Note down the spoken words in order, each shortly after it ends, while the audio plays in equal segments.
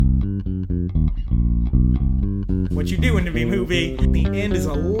What You Doing to Me movie. The end is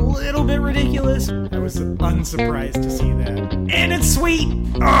a little bit ridiculous. I was unsurprised to see that. And it's sweet!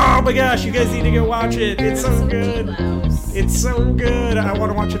 Oh my gosh, you guys need to go watch it. It's so good. It's so good. I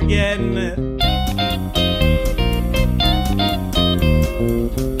want to watch it again.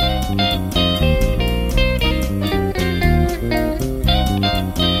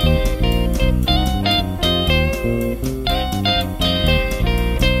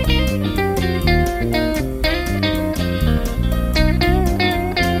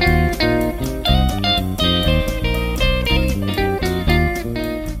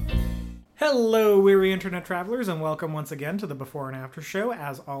 Hello, weary internet travelers, and welcome once again to the Before and After Show.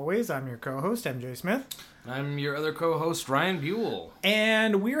 As always, I'm your co-host, MJ Smith. I'm your other co-host, Ryan Buell.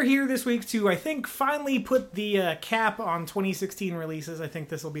 And we're here this week to, I think, finally put the cap on 2016 releases. I think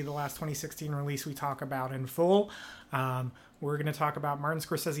this will be the last 2016 release we talk about in full. We're going to talk about Martin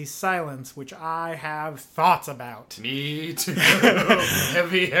Scorsese's Silence, which I have thoughts about. Me too.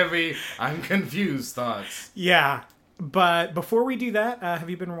 Heavy, I'm confused thoughts. Yeah. But before we do that, have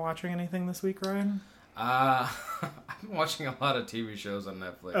you been watching anything this week, Ryan? I've been watching a lot of TV shows on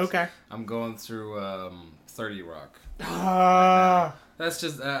Netflix. Okay. I'm going through 30 Rock. That's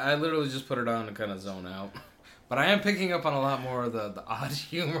just, I literally just put it on and kind of zone out. But I am picking up on a lot more of the odd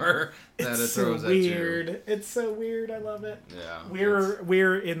humor that it throws at you. It's so weird. I love it. Yeah.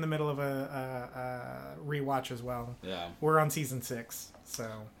 We're in the middle of a rewatch as well. Yeah. We're on season 6, so...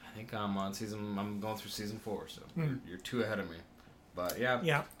 I think I'm going through season 4, so you're 2 ahead of me. But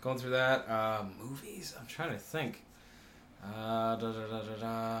yeah, going through that. Movies, I'm trying to think. I don't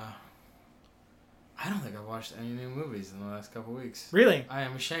think I've watched any new movies in the last couple weeks. Really? I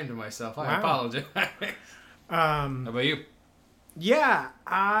am ashamed of myself. I apologize. How about you? Yeah,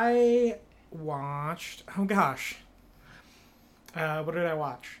 I watched... Oh, gosh. What did I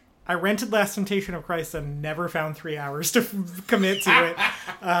watch? I rented Last Temptation of Christ and never found 3 hours to commit to it.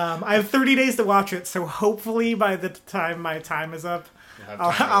 I have 30 days to watch it, so hopefully by the time my time is up,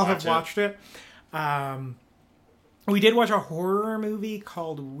 I'll have watched it. We did watch a horror movie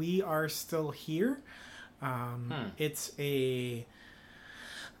called We Are Still Here. It's a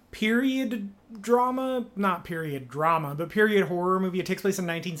period drama, not period drama, but period horror movie. It takes place in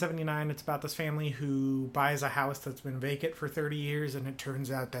 1979. It's about this family who buys a house that's been vacant for 30 years, and it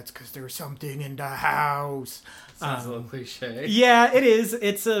turns out that's because there's something in the house. Sounds a little cliche. Yeah, it is.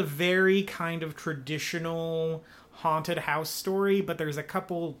 It's a very kind of traditional haunted house story, but there's a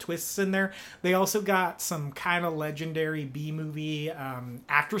couple twists in there. They also got some kind of legendary B-movie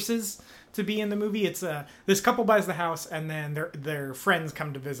actresses to be in the movie. It's this couple buys the house, and then their friends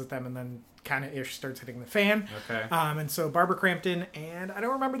come to visit them, and then kind of ish starts hitting the fan. Okay. And so Barbara Crampton, and I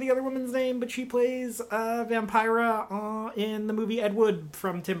don't remember the other woman's name, but she plays Vampira in the movie Ed Wood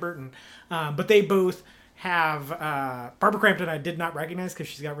from Tim Burton. But they both have Barbara Crampton I did not recognize because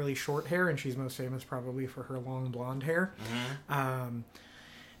she's got really short hair, and she's most famous probably for her long blonde hair. Mm-hmm.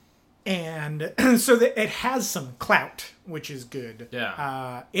 And so it has some clout, which is good.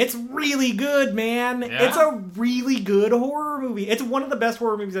 Yeah. It's really good, man. Yeah? It's a really good horror movie. It's one of the best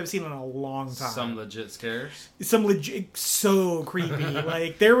horror movies I've seen in a long time. Some legit scares. Some legit, so creepy.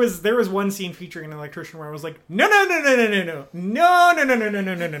 Like there was one scene featuring an electrician where I was like, no,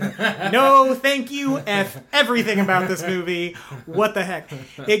 thank you, F everything about this movie. What the heck?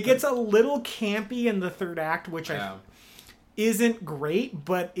 It gets a little campy in the third act, which isn't great,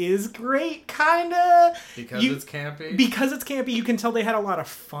 but is great, kinda. Because it's campy? Because it's campy, you can tell they had a lot of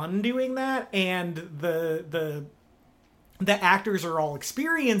fun doing that, and the actors are all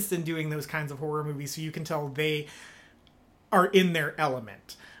experienced in doing those kinds of horror movies, so you can tell they are in their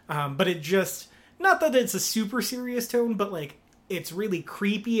element. But it just, not that it's a super serious tone, but like, it's really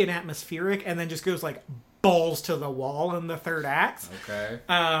creepy and atmospheric, and then just goes like balls to the wall in the third act. Okay.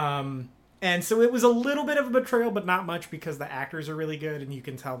 And so it was a little bit of a betrayal, but not much because the actors are really good and you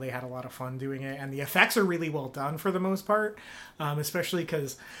can tell they had a lot of fun doing it. And the effects are really well done for the most part, especially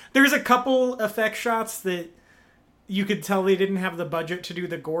because there's a couple effect shots that you could tell they didn't have the budget to do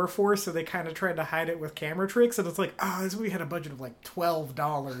the gore for, so they kind of tried to hide it with camera tricks. And it's like, this movie had a budget of like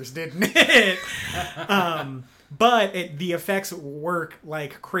 $12, didn't it? But the effects work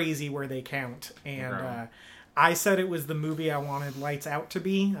like crazy where they count. And I said it was the movie I wanted Lights Out to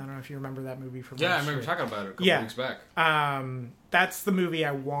be. I don't know if you remember that movie from I remember talking about it a couple weeks back. That's the movie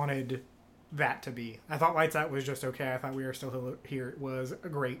I wanted that to be. I thought Lights Out was just okay. I thought We Are Still Here was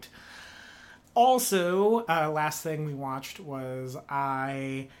great. Also, last thing we watched was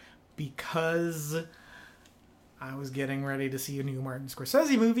because I was getting ready to see a new Martin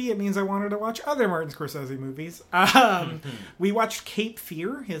Scorsese movie. It means I wanted to watch other Martin Scorsese movies. We watched Cape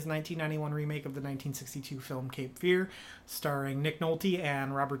Fear, his 1991 remake of the 1962 film Cape Fear, starring Nick Nolte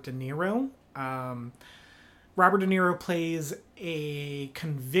and Robert De Niro. Robert De Niro plays a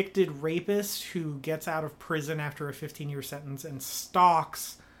convicted rapist who gets out of prison after a 15-year sentence and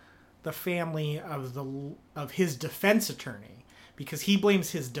stalks the family of his defense attorney, because he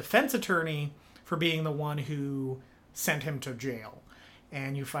blames his defense attorney for being the one who sent him to jail.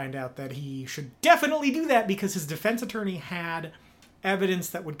 And you find out that he should definitely do that because his defense attorney had evidence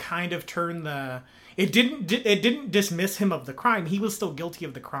that would kind of turn it didn't dismiss him of the crime. He was still guilty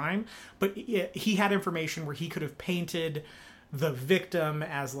of the crime, but he had information where he could have painted the victim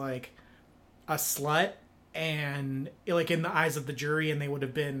as like a slut and like in the eyes of the jury, and they would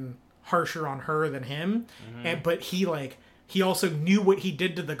have been harsher on her than him. But he also knew what he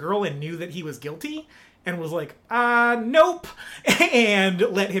did to the girl and knew that he was guilty and was like, nope, and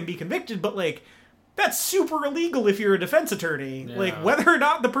let him be convicted. But like, that's super illegal if you're a defense attorney. Yeah. Like, whether or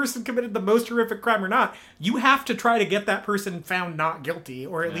not the person committed the most horrific crime or not, you have to try to get that person found not guilty,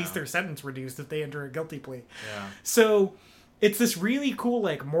 or at least their sentence reduced if they enter a guilty plea. Yeah. So it's this really cool,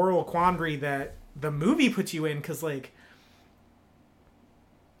 like, moral quandary that the movie puts you in, because, like,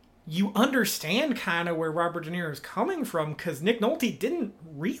 you understand kind of where Robert De Niro is coming from, because Nick Nolte didn't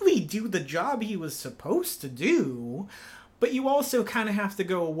really do the job he was supposed to do, but you also kind of have to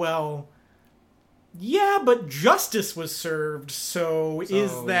go, well, yeah, but justice was served, so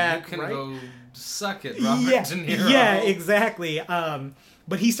is that you can right? go suck it, Robert De Niro. Yeah, exactly.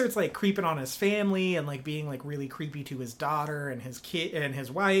 But he starts like creeping on his family and like being like really creepy to his daughter and his kid and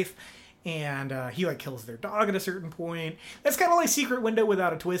his wife, and he like kills their dog at a certain point. That's kind of like Secret Window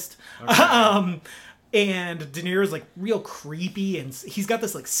without a twist. Okay. And De Niro's like real creepy, and he's got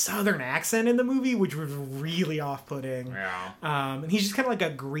this like southern accent in the movie, which was really off-putting. Yeah. And he's just kind of like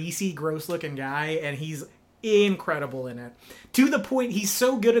a greasy, gross-looking guy, and he's incredible in it. To the point, he's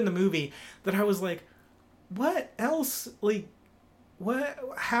so good in the movie that I was like, what else? Like, what?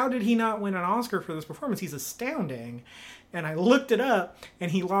 How did he not win an Oscar for this performance? He's astounding. And I looked it up,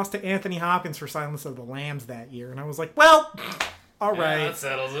 and he lost to Anthony Hopkins for Silence of the Lambs that year. And I was like, well, all right. That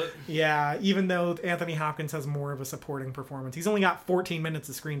settles it. Yeah, even though Anthony Hopkins has more of a supporting performance. He's only got 14 minutes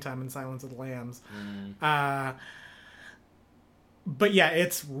of screen time in Silence of the Lambs. But yeah,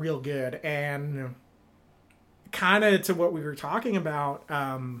 it's real good. And kind of to what we were talking about,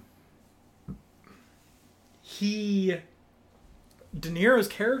 De Niro's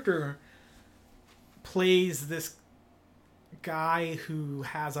character plays this guy who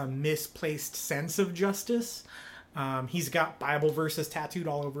has a misplaced sense of justice. He's got Bible verses tattooed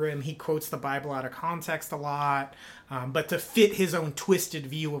all over him. He quotes the Bible out of context a lot, but to fit his own twisted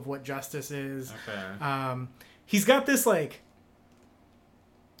view of what justice is. Okay. He's got this like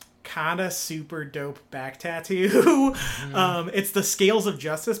kind of super dope back tattoo. It's the scales of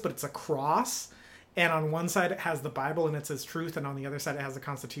justice, but it's a cross. And on one side it has the Bible and it says truth, and on the other side it has the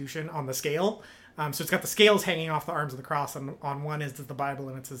Constitution on the scale. So it's got the scales hanging off the arms of the cross, and on one is the Bible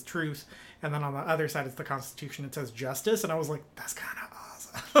and it says truth, and then on the other side it's the Constitution, it says justice. And I was like, that's kind of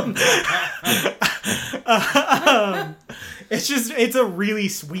awesome. It's a really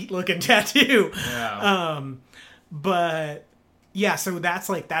sweet looking tattoo. Yeah. But yeah, so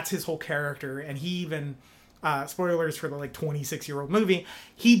that's his whole character, and he even spoilers for the like 26-year-old movie,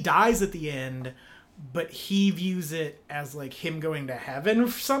 he dies at the end, but he views it as like him going to heaven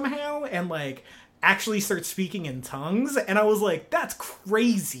somehow, and like actually starts speaking in tongues. And I was like, that's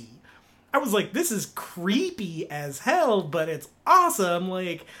crazy. I was like, this is creepy as hell, but it's awesome.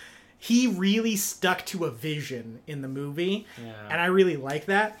 Like, he really stuck to a vision in the movie, and I really like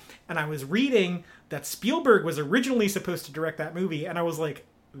that. And I was reading that Spielberg was originally supposed to direct that movie, and I was like,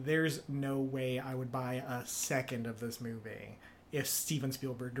 there's no way I would buy a second of this movie if Steven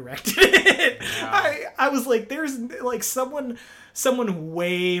Spielberg directed it. Yeah. I was like, there's like someone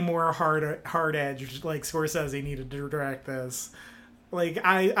way more hard edged like Scorsese needed to direct this. Like,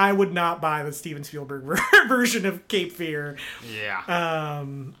 I would not buy the Steven Spielberg version of Cape Fear. Yeah.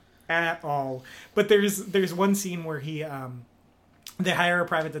 At all. But there's one scene where they hire a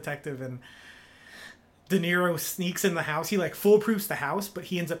private detective, and De Niro sneaks in the house. He like foolproofs the house, but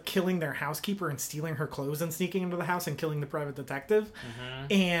he ends up killing their housekeeper and stealing her clothes and sneaking into the house and killing the private detective.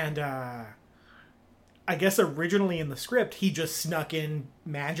 Mm-hmm. And I guess originally in the script he just snuck in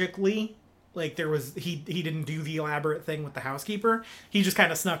magically. Like, he didn't do the elaborate thing with the housekeeper. He just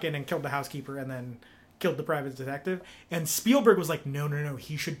kind of snuck in and killed the housekeeper and then killed the private detective. And Spielberg was like, no,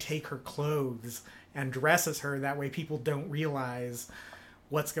 he should take her clothes and dress as her. That way people don't realize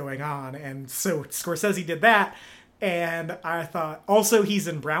what's going on. And so Scorsese did that. And I thought, also he's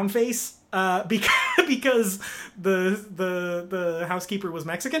in brownface, because the housekeeper was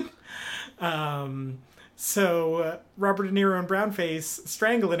Mexican. So Robert De Niro in brownface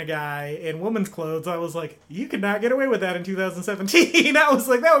strangling a guy in woman's clothes, I was like, you could not get away with that in 2017. I was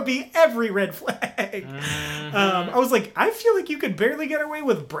like, that would be every red flag. I was like, I feel like you could barely get away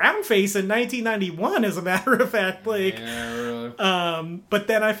with brownface in 1991, as a matter of fact. Like, yeah, really. But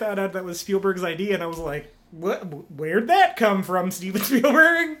then I found out that was Spielberg's idea, and I was like, what? Where'd that come from, Steven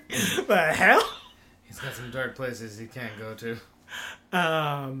Spielberg? The hell? He's got some dark places he can't go to.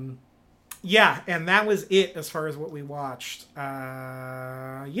 Yeah, and that was it as far as what we watched.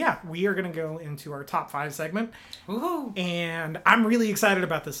 Yeah, we are going to go into our top 5 segment. Woohoo! And I'm really excited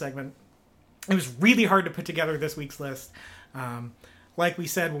about this segment. It was really hard to put together this week's list. Like we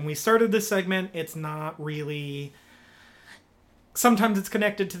said, when we started this segment, it's not really... Sometimes it's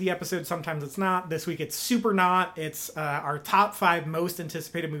connected to the episode, sometimes it's not. This week it's super not. It's our top 5 most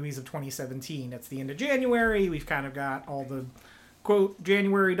anticipated movies of 2017. It's the end of January. We've kind of got all the, quote,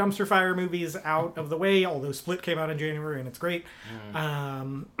 January dumpster fire movies out of the way, although Split came out in January and it's great.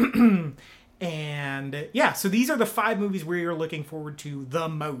 And yeah, so these are the 5 movies we are looking forward to the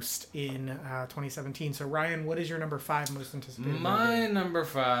most in 2017. So Ryan, what is your number 5 most anticipated My movie? number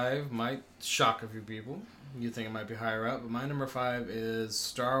 5 might shock a few people. You think it might be higher up, but my number 5 is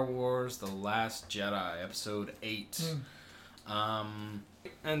Star Wars: The Last Jedi, Episode 8.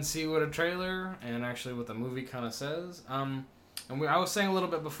 And see what a trailer and actually what the movie kind of says. I was saying a little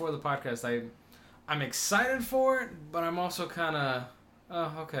bit before the podcast, I'm excited for it, but I'm also kind of,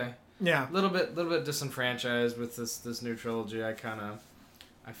 oh, okay. Yeah. A little bit disenfranchised with this new trilogy. I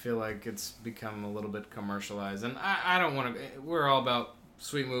feel like it's become a little bit commercialized, and I don't want to. We're all about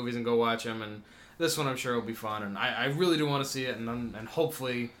sweet movies and go watch them, and this one I'm sure will be fun, and I really do want to see it, and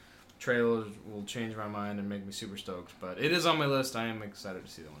hopefully trailers will change my mind and make me super stoked. But it is on my list. I am excited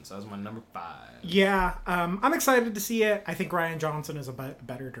to see that one. So that's my number 5. Yeah, I'm excited to see it. I think Rian Johnson is a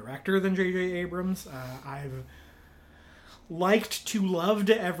better director than J.J. Abrams. I've liked to loved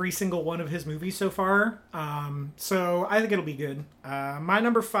every single one of his movies so far. So I think it'll be good. My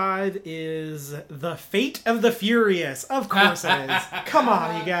number 5 is The Fate of the Furious. Of course it is. Come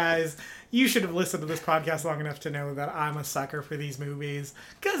on, you guys. You should have listened to this podcast long enough to know that I'm a sucker for these movies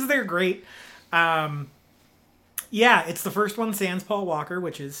because they're great. Yeah, it's the first one sans Paul Walker,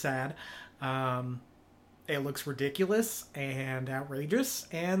 which is sad. It looks ridiculous and outrageous,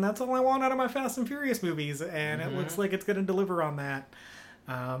 and that's all I want out of my Fast and Furious movies, and it looks like it's going to deliver on that.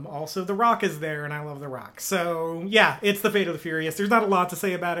 Also, The Rock is there, and I love The Rock. So, yeah, it's The Fate of the Furious. There's not a lot to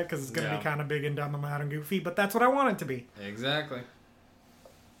say about it because it's going to be kind of big and dumb and loud and goofy, but that's what I want it to be. Exactly.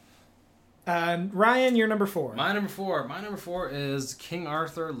 Ryan, you're number 4. My number 4 is King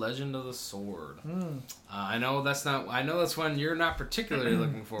Arthur: Legend of the Sword. I know that's one you're not particularly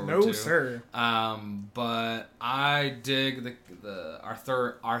looking forward to. No, sir. But I dig the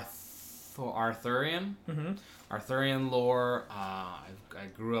Arthurian. Arthurian lore. I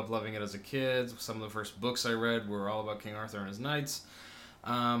grew up loving it as a kid. Some of the first books I read were all about King Arthur and his knights.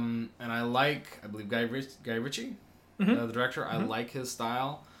 And I believe Guy Ritchie, the director. I like his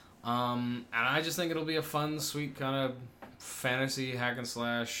style. And I just think it'll be a fun, sweet kind of fantasy hack and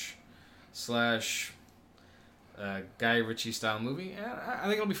slash Guy Ritchie style movie. And I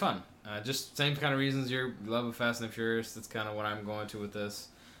think it'll be fun. Just same kind of reasons you love of Fast and Furious. That's kind of what I'm going to with this.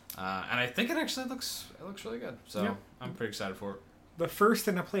 And I think it actually looks really good. So I'm pretty excited for it. The first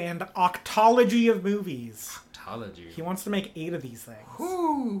in a planned octology of movies. Octology. He wants to make 8 of these things.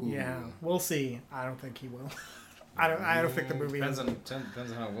 Woo! Yeah, we'll see. I don't think he will. I don't think the movie depends on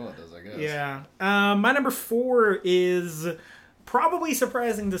how well it does, I guess. Yeah. My number 4 is probably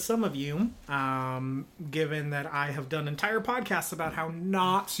surprising to some of you, given that I have done entire podcasts about how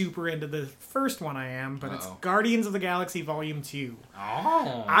not super into the first one I am, but it's Guardians of the Galaxy Volume 2.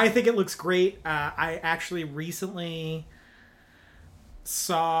 Oh. I think it looks great. I actually recently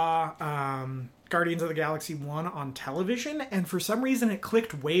saw Guardians of the Galaxy 1 on television, and for some reason it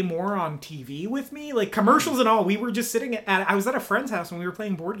clicked way more on TV with me. Like, commercials and all. We were just sitting I was at a friend's house when we were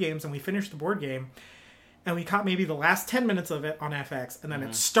playing board games, and we finished the board game, and we caught maybe the last 10 minutes of it on FX, and then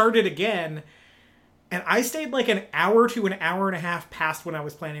it started again, and I stayed like an hour to an hour and a half past when I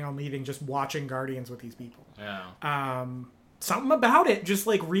was planning on leaving, just watching Guardians with these people. Yeah. Something about it just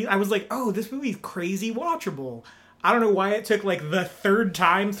like I was like, oh, this movie's crazy watchable. I don't know why it took like the 3rd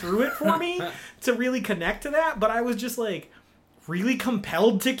time through it for me to really connect to that, but I was just like really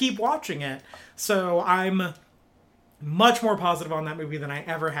compelled to keep watching it. So I'm much more positive on that movie than I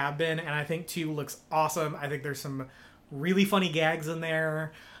ever have been, and I think 2 looks awesome. I think there's some really funny gags in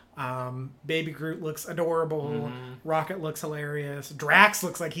there. Baby Groot looks adorable. Rocket looks hilarious. Drax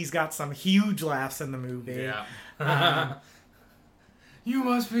looks like he's got some huge laughs in the movie. Yeah. You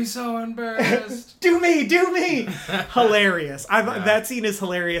must be so embarrassed. Do me! Hilarious. That scene is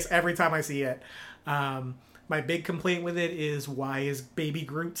hilarious every time I see it. My big complaint with it is, why is Baby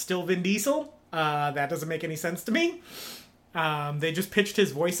Groot still Vin Diesel? That doesn't make any sense to me. They just pitched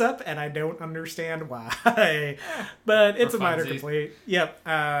his voice up, and I don't understand why. But it's a minor complaint. Yep.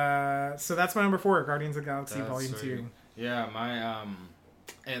 So that's my number 4, Guardians of the Galaxy Volume 2. Yeah, my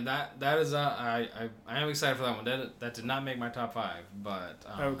and that is I am excited for that one. That did not make my top 5, but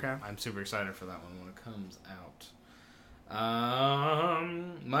okay. I'm super excited for that one when it comes out.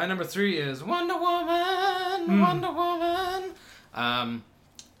 My number 3 is Wonder Woman. Wonder Woman. Wow,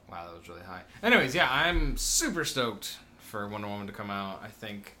 that was really high. Anyways, yeah, I'm super stoked for Wonder Woman to come out. I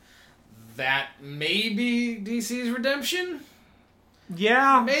think that may be DC's redemption.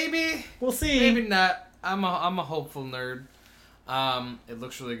 Yeah, maybe. We'll see. Maybe not. I'm a hopeful nerd. It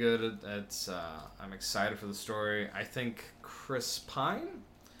looks really good. I'm excited for the story. I think Chris Pine,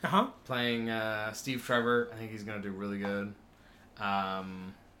 playing Steve Trevor, I think he's gonna do really good. It'll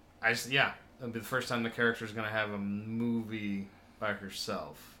be the first time the character is gonna have a movie by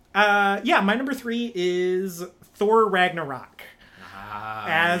herself. My number 3 is Thor Ragnarok.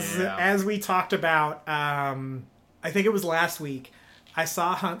 As we talked about, I think it was last week, I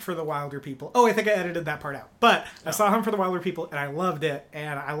saw Hunt for the Wilder People. Oh, I think I edited that part out. But I saw Hunt for the Wilder People, and I loved it.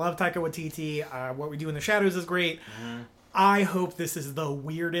 And I love Taika Waititi. What We Do in the Shadows is great. I hope this is the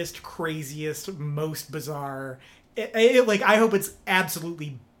weirdest, craziest, most bizarre. I hope it's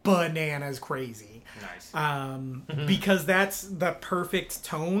absolutely bananas crazy. Nice. Because that's the perfect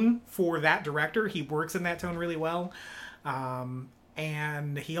tone for that director. He works in that tone really well.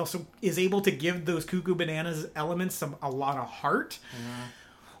 And he also is able to give those cuckoo bananas elements a lot of heart.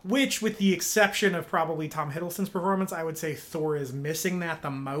 Which, with the exception of probably Tom Hiddleston's performance, I would say Thor is missing that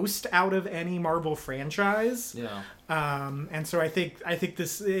the most out of any Marvel franchise. Yeah. And so I think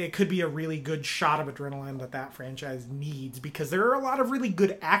it could be a really good shot of adrenaline that franchise needs, because there are a lot of really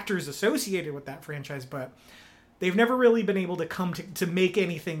good actors associated with that franchise, but they've never really been able to come to make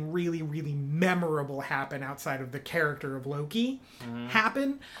anything really, really memorable happen outside of the character of Loki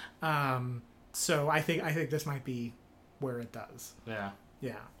happen. So I think this might be where it does. Yeah.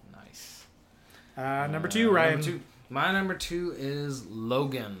 Yeah. Nice. Number 2, Ryan. Number 2. My number 2 is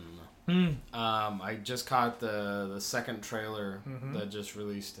Logan. I just caught the second trailer that just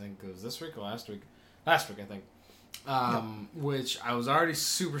released. I think it was this week or last week. Last week, I think. Which I was already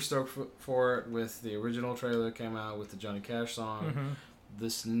super stoked for it with the original trailer that came out with the Johnny Cash song.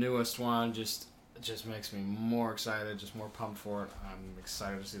 This newest one just makes me more excited, just more pumped for it. I'm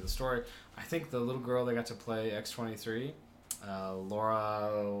excited to see the story. I think the little girl they got to play X-23, not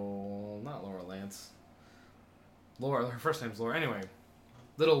Laura Lance. Her first name's Laura. Anyway,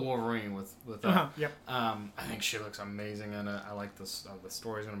 little Wolverine with that. Yep. I think she looks amazing in it. I like this. The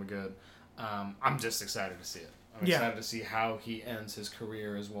story's gonna be good. I'm just excited to see it. I'm excited to see how he ends his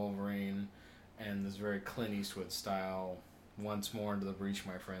career as Wolverine, and this very Clint Eastwood style, once more into the breach,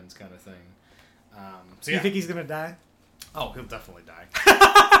 my friends, kind of thing. You think he's gonna die? Oh, he'll definitely die.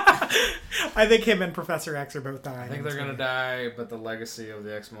 I think him and Professor X are both dying. I think they're gonna die, but the legacy of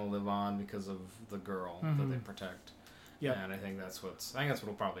the X-Men will live on because of the girl that they protect. Yep. And I think that's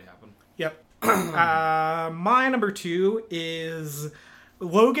what'll probably happen. Yep. My number 2 is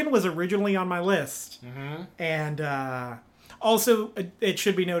Logan was originally on my list. And also, it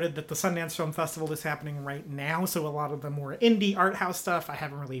should be noted that the Sundance Film Festival is happening right now, so a lot of the more indie art house stuff I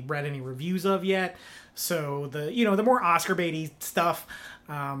haven't really read any reviews of yet. So the more Oscar baity stuff,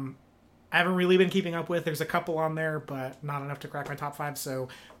 I haven't really been keeping up with. There's a couple on there, but not enough to crack my top 5. So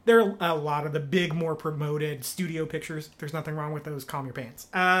there are a lot of the big, more promoted studio pictures. There's nothing wrong with those. Calm your pants.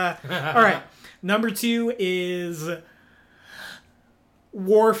 All right. Number 2 is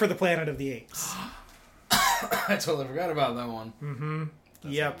War for the Planet of the Apes. I totally forgot about that one.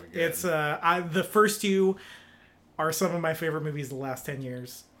 Yep. It's the first 2 are some of my favorite movies of the last 10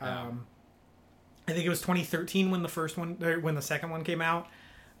 years. I think it was 2013 when the second one came out.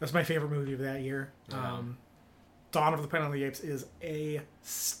 That's my favorite movie of that year. Dawn of the Planet of the Apes is a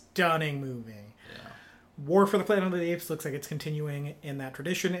stunning movie. War for the Planet of the Apes looks like it's continuing in that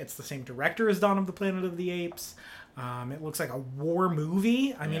tradition. It's the same director as Dawn of the Planet of the Apes. It looks like a war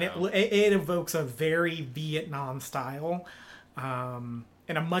movie. I mean, it evokes a very Vietnam style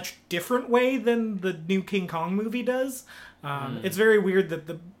in a much different way than the new King Kong movie does. It's very weird that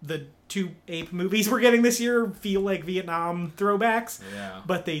the 2 ape movies we're getting this year feel like Vietnam throwbacks,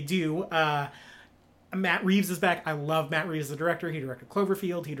 but they do. Matt Reeves is back. I love Matt Reeves, the director. He directed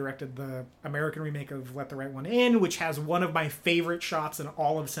Cloverfield. He directed the American remake of Let the Right One In, which has one of my favorite shots in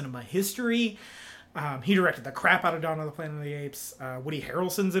all of cinema history. He directed the crap out of Dawn of the Planet of the Apes. Woody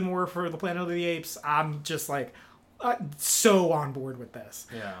Harrelson's in more for the Planet of the Apes. I'm just like so on board with this.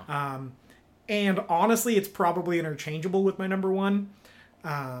 Yeah. And honestly, it's probably interchangeable with my number one.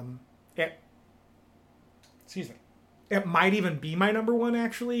 Excuse me. It might even be my number one,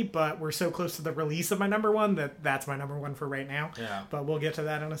 actually, but we're so close to the release of my number one that's my number one for right now. Yeah. But we'll get to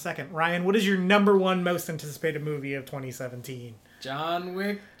that in a second. Ryan, what is your number one most anticipated movie of 2017? John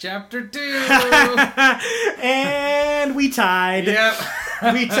Wick Chapter 2! And we tied. Yep.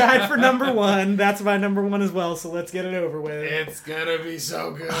 We tied for number one. That's my number one as well, so let's get it over with. It's gonna be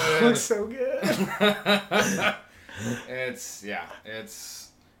so good. It looks so good.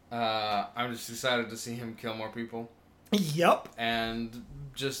 I'm just excited to see him kill more people. Yep. And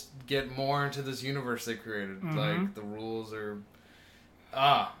just get more into this universe they created. Mm-hmm. Like, the rules are...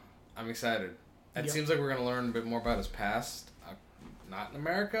 I'm excited. It seems like we're going to learn a bit more about his past. Not in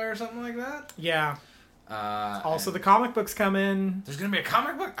America or something like that. Yeah. Also, the comic books come in. There's going to be a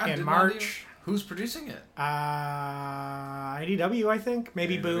comic book? In March. Who's producing it? IDW, I think.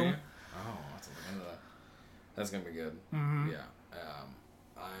 Maybe IDW? Boom. Oh, I'll have to look into that. That's going to be good. Mm-hmm.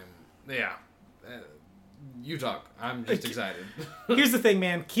 Yeah. You talk. I'm just excited. Here's the thing,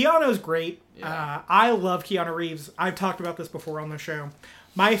 man. Keanu's great. Yeah. I love Keanu Reeves. I've talked about this before on the show.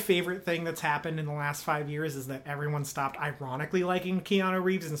 My favorite thing that's happened in the last 5 years is that everyone stopped ironically liking Keanu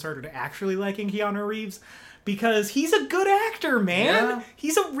Reeves and started actually liking Keanu Reeves because he's a good actor, man. Yeah.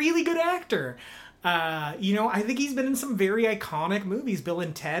 He's a really good actor. I think he's been in some very iconic movies. Bill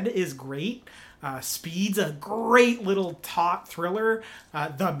and Ted is great. Speed's a great little taut thriller.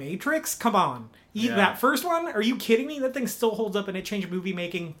 The Matrix, come on. That first one, are you kidding me? That thing still holds up and it changed movie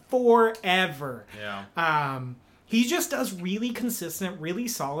making forever. Yeah. He just does really consistent, really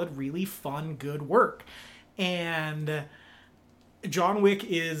solid, really fun, good work. And John Wick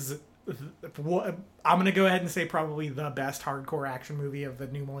is, I'm going to go ahead and say probably the best hardcore action movie of the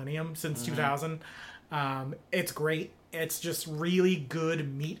new millennium since 2000. It's great. It's just really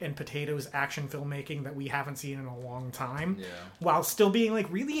good meat and potatoes action filmmaking that we haven't seen in a long time. Yeah. While still being like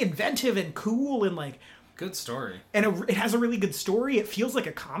really inventive and cool and like good story. And it has a really good story. It feels like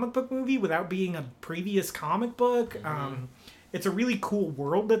a comic book movie without being a previous comic book. Mm-hmm. It's a really cool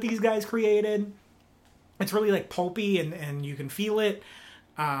world that these guys created. It's really like pulpy and you can feel it.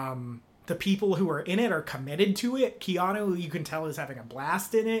 The people who are in it are committed to it. Keanu, you can tell, is having a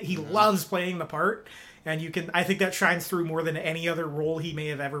blast in it. He loves playing the part. And I think that shines through more than any other role he may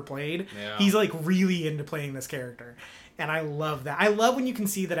have ever played. Yeah. He's like really into playing this character. And I love that. I love when you can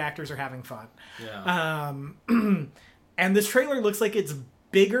see that actors are having fun. Yeah. And this trailer looks like it's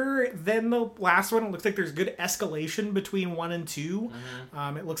bigger than the last one. It looks like there's good escalation between 1 and 2.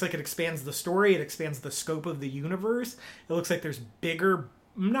 Mm-hmm. It looks like it expands the story. It expands the scope of the universe. It looks like there's bigger,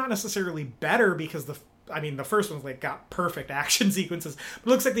 not necessarily better, because the first one's like got perfect action sequences. But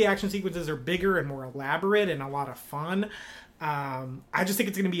it looks like the action sequences are bigger and more elaborate and a lot of fun. I just think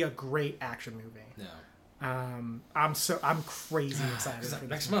it's going to be a great action movie. Yeah. I'm crazy excited for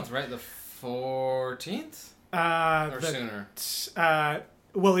next this month, right? The 14th? Or sooner?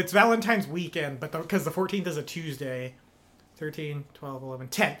 Well, it's Valentine's weekend, but because the 14th is a Tuesday. 13, 12, 11,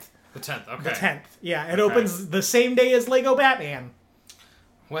 10th. The 10th, okay. The 10th. Yeah, it opens the same day as Lego Batman.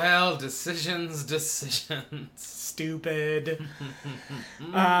 Well, decisions. Stupid.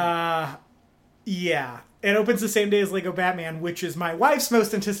 Yeah. It opens the same day as Lego Batman, which is my wife's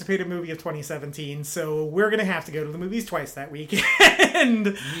most anticipated movie of 2017, so we're going to have to go to the movies twice that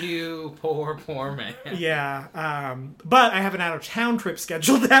weekend. You poor man. Yeah. But I have an out-of-town trip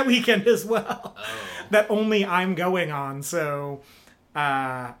scheduled that weekend as well. Oh. That only I'm going on, so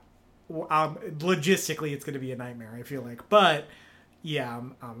logistically it's going to be a nightmare, I feel like. But yeah,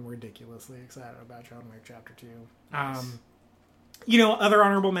 I'm ridiculously excited about John Wick Chapter 2. Nice. Other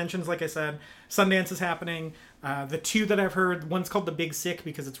honorable mentions, like I said, Sundance is happening. The two that I've heard, one's called The Big Sick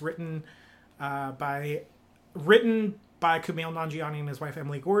because it's written by Kumail Nanjiani and his wife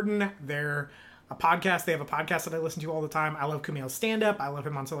Emily Gordon. They're a podcast. They have a podcast that I listen to all the time. I love Kumail's stand-up. I love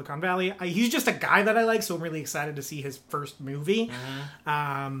him on Silicon Valley. He's just a guy that I like, so I'm really excited to see his first movie.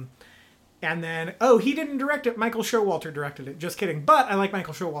 Mm-hmm. And then, he didn't direct it. Michael Showalter directed it. Just kidding. But I like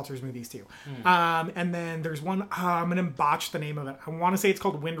Michael Showalter's movies, too. And then there's one, I'm going to botch the name of it. I want to say it's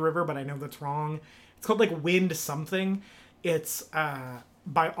called Wind River, but I know that's wrong. It's called, Wind something. It's,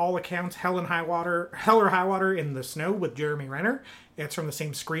 by all accounts, Hell or High Water in the Snow with Jeremy Renner. It's from the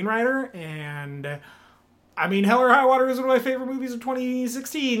same screenwriter. And I mean, Hell or High Water is one of my favorite movies of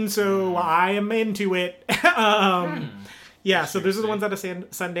 2016, so I am into it. Yeah, so those are the ones out of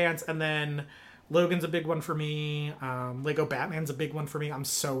Sundance, and then Logan's a big one for me. Lego Batman's a big one for me. I'm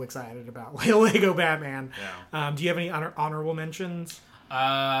so excited about Lego Batman. Yeah. Do you have any honorable mentions? So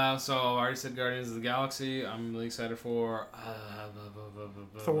I already said Guardians of the Galaxy. I'm really excited for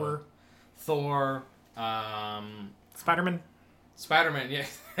Thor. Spider-Man, yeah.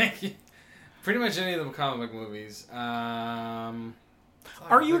 Thank you. Pretty much any of the comic book movies. Are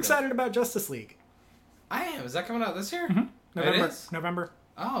you excited about Justice League? I am. Is that coming out this year? Mm-hmm. November.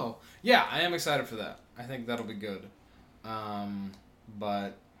 Oh, yeah. I am excited for that. I think that'll be good.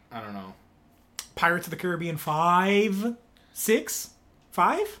 But I don't know. Pirates of the Caribbean 5? 6?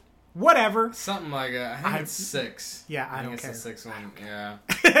 5? Whatever. Something like that. I think it's 6. Yeah, I don't think care. it's the 6th one. Yeah.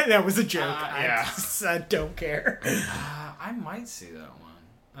 That was a joke. Yeah. I don't care. I might see that one.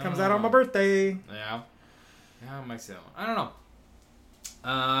 Comes out on my birthday. Yeah. Yeah, I might see that one. I don't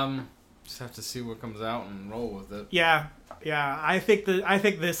know. Just have to see what comes out and roll with it. Yeah. I think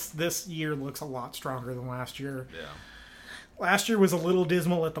this year looks a lot stronger than last year. Yeah. Last year was a little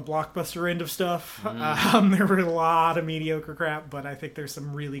dismal at the blockbuster end of stuff. There were a lot of mediocre crap, but I think there's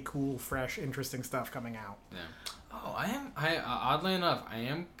some really cool, fresh, interesting stuff coming out. Yeah. Oh, oddly enough, I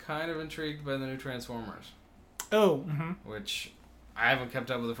am kind of intrigued by the new Transformers. Oh. Which I haven't kept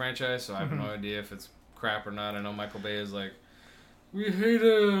up with the franchise, so I have no idea if it's crap or not. I know Michael Bay is like, we hate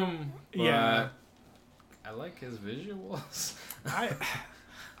him. But yeah. I like his visuals.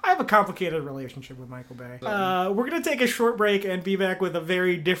 I have a complicated relationship with Michael Bay. We're going to take a short break and be back with a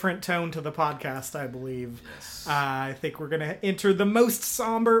very different tone to the podcast, I believe. Yes. I think we're going to enter the most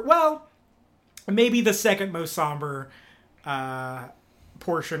somber, well, maybe the second most somber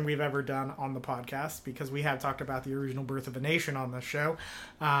portion we've ever done on the podcast, because we have talked about the original Birth of a Nation on the show.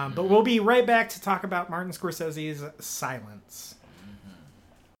 But we'll be right back to talk about Martin Scorsese's Silence.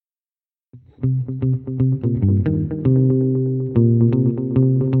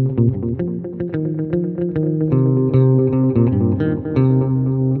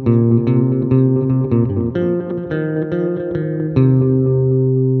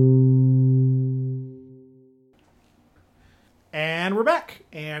 And we're back,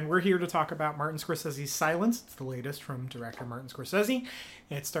 and we're here to talk about Martin Scorsese's Silence. It's the latest from director Martin Scorsese.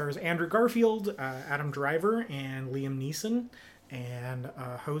 It stars Andrew Garfield, Adam Driver, and Liam Neeson, and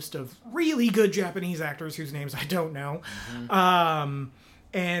a host of really good Japanese actors whose names I don't know.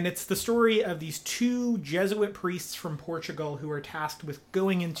 And it's the story of these two Jesuit priests from Portugal who are tasked with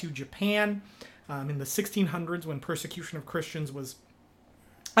going into Japan in the 1600s, when persecution of Christians was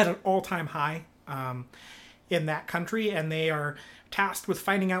at an all-time high in that country, and they are tasked with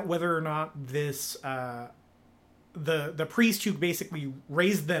finding out whether or not this the priest who basically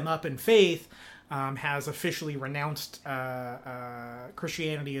raised them up in faith has officially renounced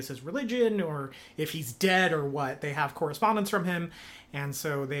Christianity as his religion, or if he's dead or what. They have correspondence from him, and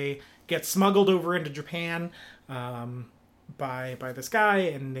so they get smuggled over into Japan by this guy,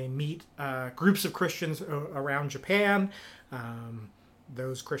 and they meet groups of Christians around Japan.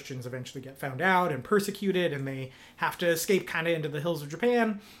 Those Christians eventually get found out and persecuted, and they have to escape kind of into the hills of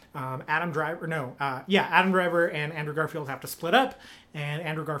Japan. Adam Driver and Andrew Garfield have to split up, and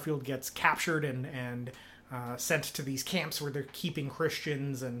Andrew Garfield gets captured and sent to these camps where they're keeping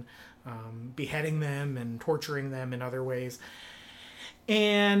Christians and beheading them and torturing them in other ways.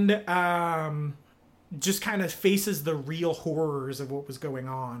 And just kind of faces the real horrors of what was going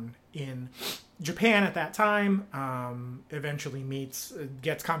on in Japan at that time. Eventually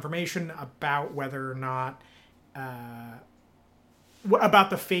gets confirmation about whether or not about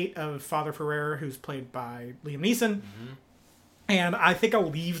the fate of Father Ferrer, who's played by Liam Neeson. And I think I'll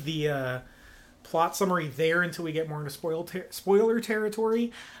leave the plot summary there until we get more into spoiler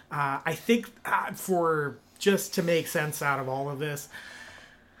territory. I think for just to make sense out of all of this,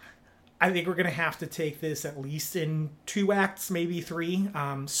 I think we're going to have to take this at least in 2 acts, maybe 3.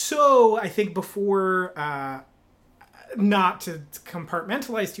 So I think before, not to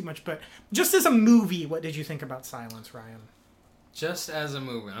compartmentalize too much, but just as a movie, what did you think about Silence, Ryan? Just as a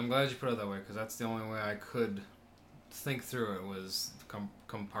movie. I'm glad you put it that way, because that's the only way I could think through it, was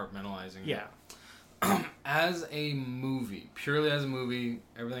compartmentalizing. Yeah. As a movie, purely as a movie,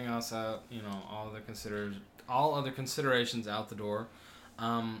 everything else out, all other considerations out the door.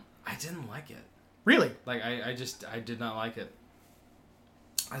 I didn't like it. Really? Like, I did not like it.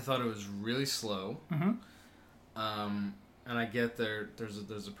 I thought it was really slow. And I get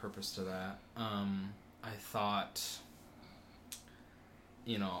there's a purpose to that. I thought,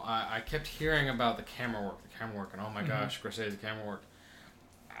 I kept hearing about the camera work, and oh my gosh, Scorsese's camera work.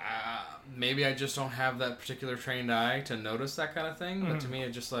 maybe I just don't have that particular trained eye to notice that kind of thing. But to me,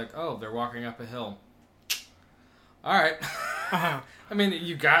 it's just like, oh, they're walking up a hill. All right. I mean,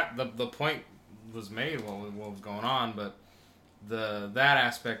 you got the point was made what was going on, but that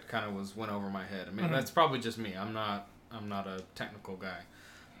aspect kind of went over my head. I mean, that's probably just me. I'm not a technical guy.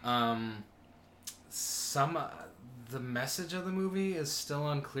 The message of the movie is still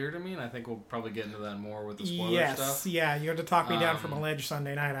unclear to me, and I think we'll probably get into that more with the spoiler stuff. Yeah, you had to talk me down from a ledge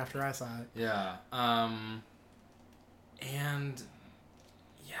Sunday night after I saw it. Yeah. And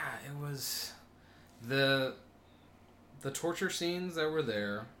yeah, it was the torture scenes that were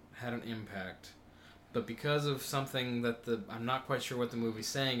there had an impact, but because of something that I'm not quite sure what the movie's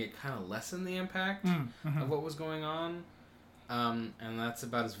saying, it kind of lessened the impact of what was going on. And that's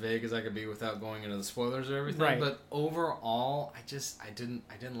about as vague as I could be without going into the spoilers or everything. Right. But overall, I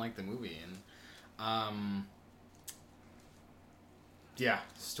didn't like the movie, and yeah,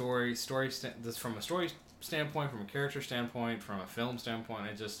 story from a story standpoint, from a character standpoint, from a film standpoint,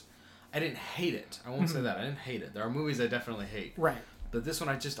 I didn't hate it. I won't say that I didn't hate it. There are movies I definitely hate, right? But this one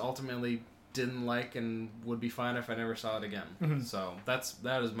I just ultimately didn't like and would be fine if I never saw it again. So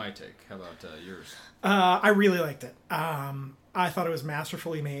that is my take. How about yours? I really liked it. I thought it was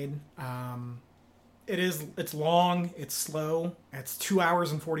masterfully made. It's long, it's slow, it's 2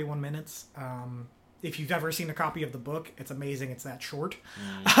 hours and 41 minutes. If you've ever seen a copy of the book, it's amazing it's that short.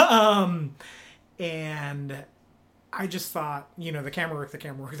 And I just thought, the camera work.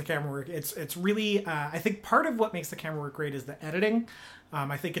 It's really, I think part of what makes the camera work great is the editing.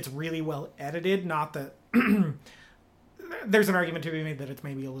 I think it's really well edited. Not that there's an argument to be made that it's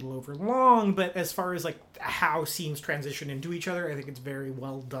maybe a little over long, but as far as like how scenes transition into each other, I think it's very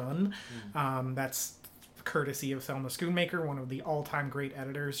well done. That's courtesy of Thelma Schoonmaker, one of the all-time great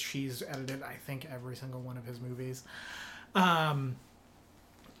editors. She's edited, I think, every single one of his movies.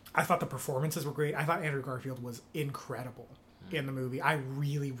 I thought the performances were great. I thought Andrew Garfield was incredible in the movie. I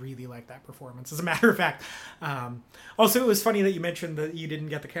really, really liked that performance. As a matter of fact, also it was funny that you mentioned that you didn't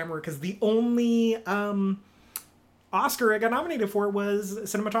get the camera, because the only Oscar I got nominated for was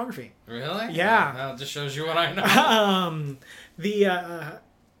cinematography. Really? Yeah. Well, it just shows you what I know.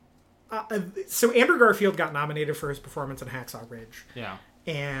 So Andrew Garfield got nominated for his performance in Hacksaw Ridge. Yeah.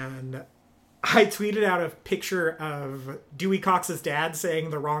 And I tweeted out a picture of Dewey Cox's dad saying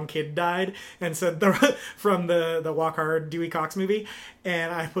the wrong kid died, and said from the Walk Hard Dewey Cox movie,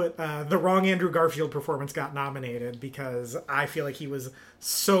 and I put the wrong Andrew Garfield performance got nominated, because I feel like he was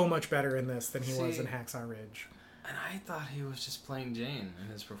so much better in this than he was in Hacksaw Ridge. And I thought he was just playing Jane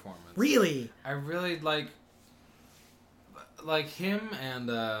in his performance. Really? I really like him and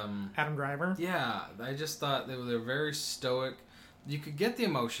Adam Driver. Yeah, I just thought they were very stoic. You could get the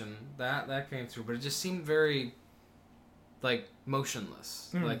emotion that came through, but it just seemed very like motionless.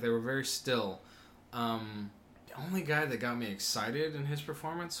 Like they were very still. The only guy that got me excited in his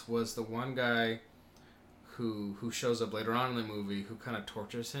performance was the one guy who shows up later on in the movie, who kind of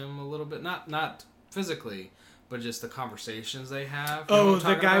tortures him a little bit, not physically, but just the conversations they have. Oh,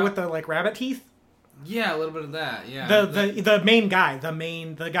 the guy with the like rabbit teeth? Yeah, a little bit of that. Yeah. The main guy,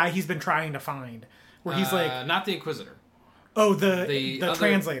 the guy he's been trying to find, where he's like, not the Inquisitor. Oh, the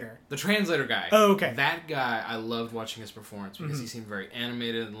translator. The translator guy. Oh, okay. That guy, I loved watching his performance because he seemed very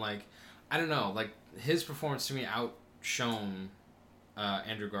animated and like, I don't know, like his performance to me outshone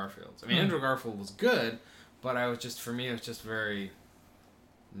Andrew Garfield's. I mean, Andrew Garfield was good, but it was just very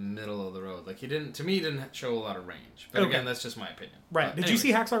middle of the road. Like he didn't show a lot of range. But again, that's just my opinion. Right. Did you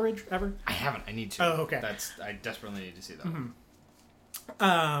see Hacksaw Ridge ever? I haven't. I need to. Oh, okay. I desperately need to see that.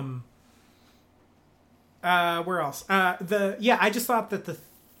 Where else? I just thought that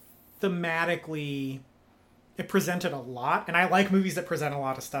thematically it presented a lot, and I like movies that present a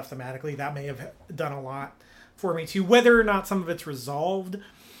lot of stuff thematically. That may have done a lot for me too. Whether or not some of it's resolved,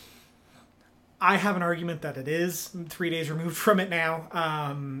 I have an argument that it is. I'm 3 days removed from it now.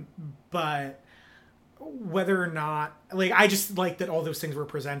 But whether or not, like, I just like that all those things were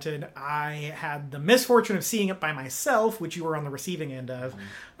presented. I had the misfortune of seeing it by myself, which you were on the receiving end of.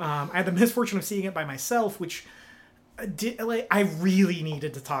 I had the misfortune of seeing it by myself, which I really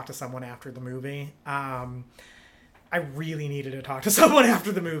needed to talk to someone after the movie.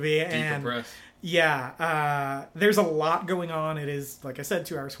 Deep breath. Yeah, there's a lot going on. It is, like I said,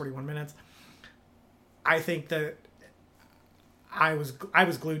 2 hours, 41 minutes. I think that I was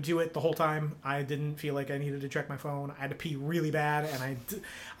glued to it the whole time. I didn't feel like I needed to check my phone. I had to pee really bad, and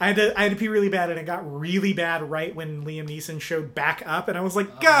I had to pee really bad, and it got really bad right when Liam Neeson showed back up, and I was like,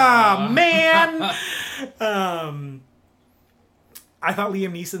 "Ah, man!" I thought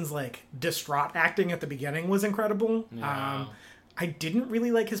Liam Neeson's like distraught acting at the beginning was incredible. Yeah. I didn't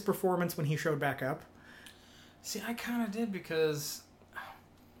really like his performance when he showed back up. See, I kind of did because,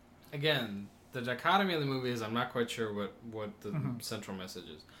 again, the dichotomy of the movie is I'm not quite sure what the central message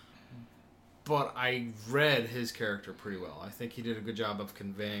is. But I read his character pretty well. I think he did a good job of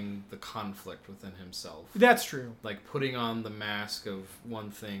conveying the conflict within himself. That's true. Like putting on the mask of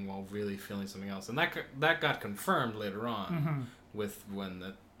one thing while really feeling something else. And that got confirmed later on with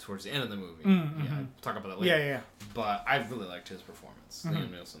towards the end of the movie. Mm-hmm. Yeah, I'll talk about that later. Yeah. But I really liked his performance.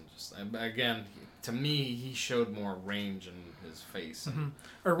 Liam Neeson again, to me, he showed more range in his face.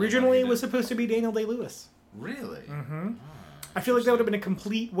 Originally, it was supposed to be Daniel Day-Lewis. Really? Mm-hmm. I feel like that would have been a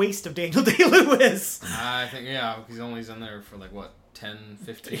complete waste of Daniel Day-Lewis. I think, because he's in there for 10,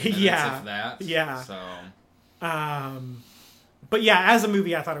 15 minutes, if that. Yeah. So. But yeah, as a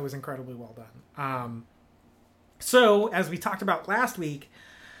movie, I thought it was incredibly well done. So, as we talked about last week,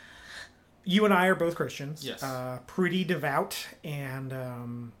 you and I are both Christians. Yes. Pretty devout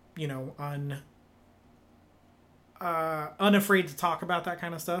and, unafraid to talk about that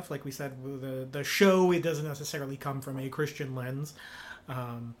kind of stuff. Like we said, the show, it doesn't necessarily come from a Christian lens,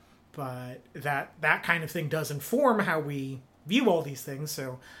 but that kind of thing does inform how we view all these things.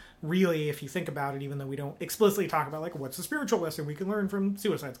 So really, if you think about it, even though we don't explicitly talk about what's the spiritual lesson we can learn from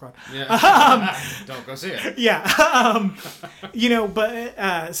Suicide Squad, Don't go see it. Yeah,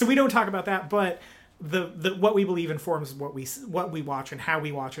 but so we don't talk about that, but. The what we believe informs what we watch and how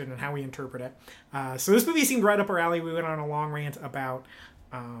we watch it and how we interpret it. So this movie seemed right up our alley. We went on a long rant about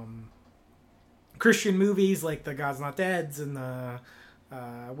Christian movies like the God's Not Dead's and the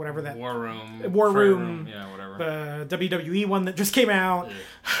whatever that War Room, yeah, whatever, the WWE one that just came out.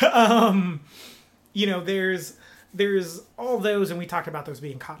 Yeah. There's all those, and we talked about those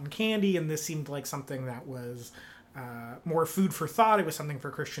being cotton candy, and this seemed like something that was. More food for thought. It was something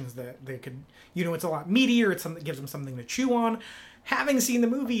for Christians that they could, it's a lot meatier. It's something that gives them something to chew on. Having seen the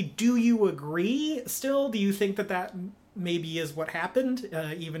movie, do you agree still? Do you think that maybe is what happened,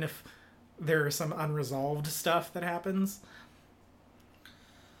 even if there is some unresolved stuff that happens?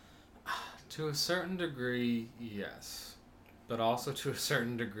 To a certain degree, yes. But also to a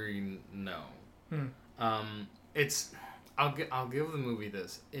certain degree, no. I'll give the movie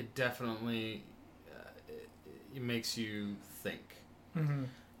this. It definitely... it makes you think.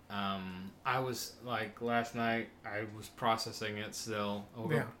 I was last night I was processing it still.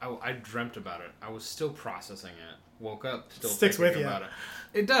 I dreamt about it. I was still processing it. Woke up still sticks thinking with about it.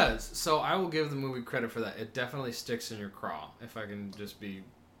 It does. So I will give the movie credit for that. It definitely sticks in your craw, if I can just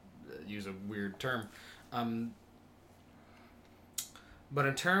use a weird term. But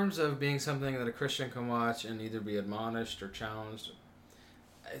in terms of being something that a Christian can watch and either be admonished or challenged,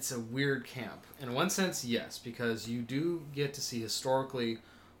 it's a weird camp. In one sense, yes, because you do get to see historically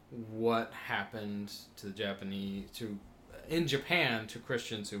what happened to the in Japan to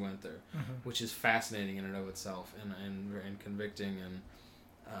Christians who went there, which is fascinating in and of itself and convicting and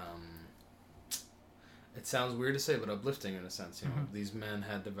it sounds weird to say, but uplifting in a sense. These men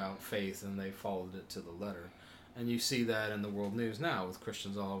had devout faith and they followed it to the letter. And you see that in the world news now with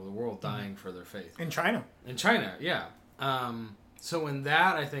Christians all over the world dying for their faith. In China, yeah. So in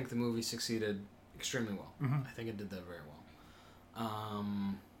that, I think the movie succeeded extremely well. I think it did that very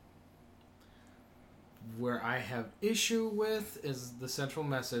well. Where I have issue with is the central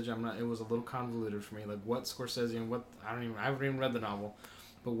message. It was a little convoluted for me. Like what Scorsese and I haven't even read the novel,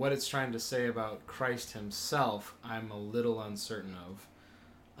 but what it's trying to say about Christ himself, I'm a little uncertain of.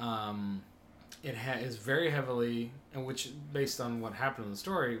 It is very heavily, and which based on what happened in the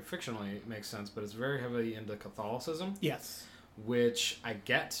story, fictionally it makes sense, but it's very heavily into Catholicism. Yes. Which I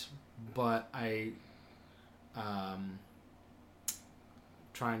get, but I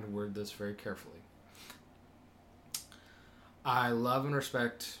trying to word this very carefully. I love and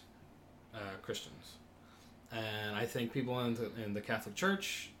respect Christians, and I think people in the Catholic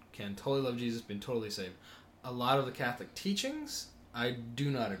Church can totally love Jesus, been totally saved. A lot of the Catholic teachings I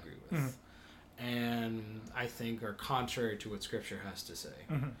do not agree with, and I think are contrary to what Scripture has to say.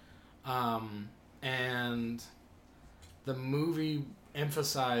 And the movie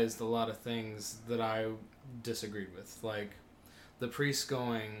emphasized a lot of things that I disagreed with, like the priests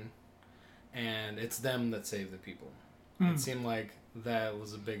going, and it's them that save the people. It seemed like that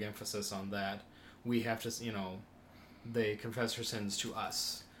was a big emphasis on that. We have to, they confess their sins to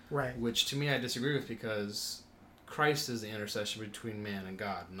us. Right. Which to me I disagree with because Christ is the intercession between man and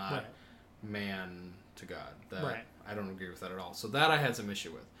God, not man to God. I don't agree with that at all. So that I had some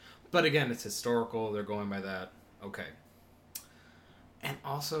issue with. But again, it's historical. They're going by that. Okay. And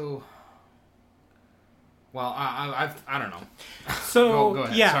also, well, I don't know. So go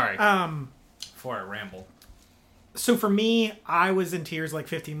ahead. Yeah, sorry. Before I ramble. So for me, I was in tears like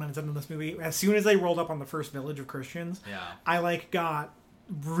 15 minutes into this movie. As soon as they rolled up on the first village of Christians, I like got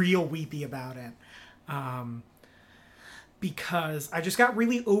real weepy about it. Because I just got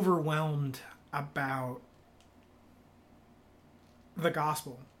really overwhelmed about the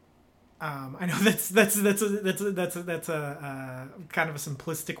gospel. I know that's a kind of a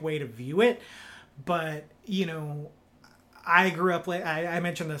simplistic way to view it, but you know, I grew up like I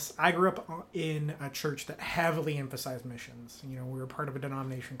mentioned this. I grew up in a church that heavily emphasized missions. You know, we were part of a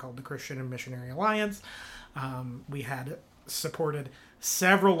denomination called the Christian and Missionary Alliance. We had supported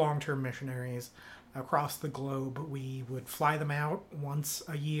several long-term missionaries across the globe. We would fly them out once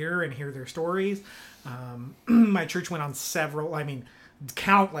a year and hear their stories. My church went on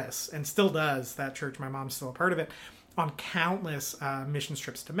countless, and still does. That church, my mom's still a part of it, on countless missions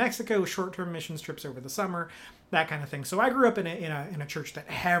trips to Mexico, short-term missions trips over the summer, that kind of thing. So I grew up in a church that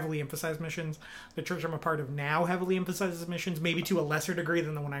heavily emphasized missions. The church I'm a part of now heavily emphasizes missions, maybe to a lesser degree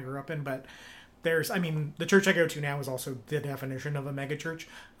than the one I grew up in, but the church I go to now is also the definition of a megachurch,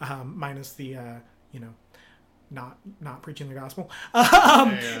 minus the, not preaching the gospel,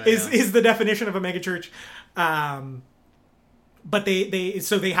 is the definition of a megachurch. But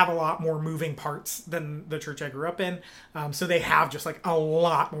they have a lot more moving parts than the church I grew up in. So they have just like a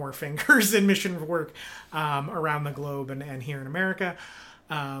lot more fingers in mission work around the globe and here in America.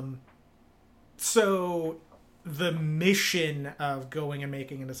 So the mission of going and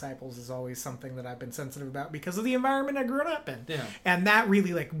making disciples is always something that I've been sensitive about because of the environment I grew up in. Yeah. And that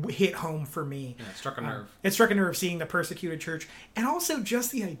really like hit home for me. Yeah, it struck a nerve. It struck a nerve seeing the persecuted church, and also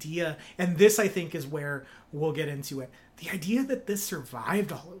just the idea, and this I think is where we'll get into it, the idea that this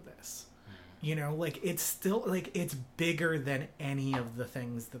survived all of this. You know, like it's still like it's bigger than any of the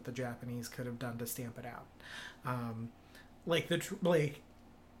things that the Japanese could have done to stamp it out.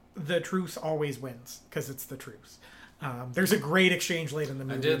 The truth always wins because it's the truth. There's a great exchange late in the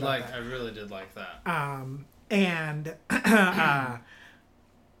movie. I really did like that. And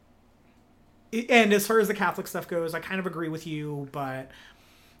as far as the Catholic stuff goes, I kind of agree with you, but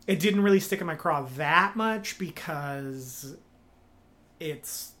it didn't really stick in my craw that much because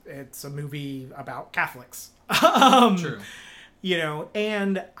it's a movie about Catholics. True. You know,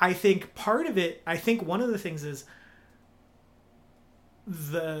 and I think part of it, one of the things is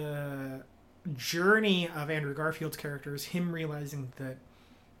the journey of Andrew Garfield's character is him realizing that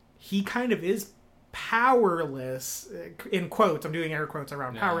he kind of is powerless, in quotes, I'm doing air quotes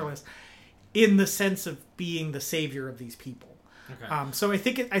around powerless, in the sense of being the savior of these people. Okay. So I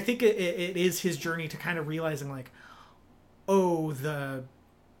think it is his journey to kind of realizing like, we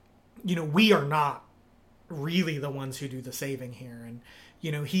are not really the ones who do the saving here. And,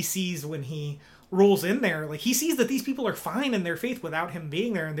 you know, he sees when he rolls in there, like he sees that these people are fine in their faith without him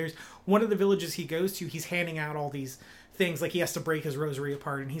being there. And there's one of the villages he goes to, he's handing out all these things, like he has to break his rosary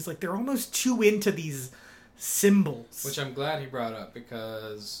apart. And he's like, they're almost too into these symbols. Which I'm glad he brought up,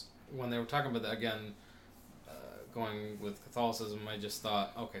 because when they were talking about that, again, going with Catholicism, I just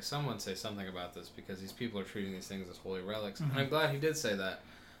thought, okay, someone say something about this, because these people are treating these things as holy relics. Mm-hmm. And I'm glad he did say that.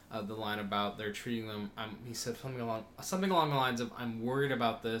 The line about they're treating them, he said something along the lines of, I'm worried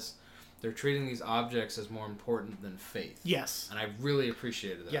about this. They're treating these objects as more important than faith. Yes. And I really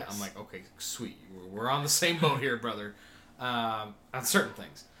appreciated that. Yes. I'm like, okay, sweet. We're on the same boat here, brother. On certain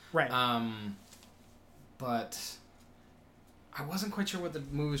things. Right. But I wasn't quite sure what the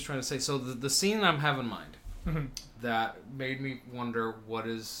movie was trying to say. So the scene I have in mind that made me wonder, what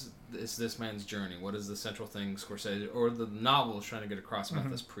is this man's journey? What is the central thing Scorsese or the novel is trying to get across about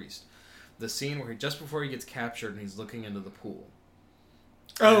this priest? The scene where just before he gets captured and he's looking into the pool.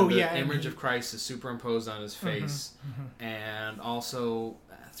 The image of Christ is superimposed on his face. And also,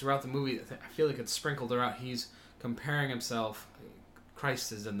 throughout the movie, I feel like it's sprinkled throughout. He's comparing himself.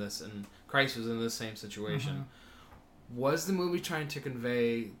 Christ is in this, and Christ was in this same situation. Was the movie trying to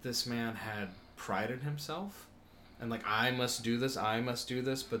convey this man had pride in himself? And like, I must do this,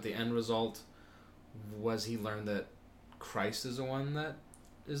 but the end result was he learned that Christ is the one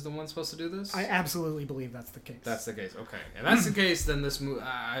supposed to do this? I absolutely believe that's the case. That's the case, okay. And that's the case, then this movie,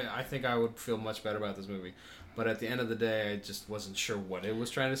 I think I would feel much better about this movie. But at the end of the day, I just wasn't sure what it was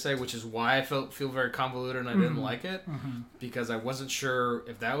trying to say, which is why I feel very convoluted and I didn't like it. Because I wasn't sure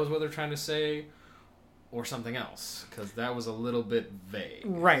if that was what they're trying to say or something else. Because that was a little bit vague.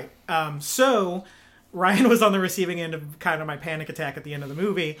 Right. So Ryan was on the receiving end of kind of my panic attack at the end of the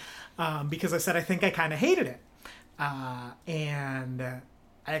movie, because I said I think I kind of hated it. And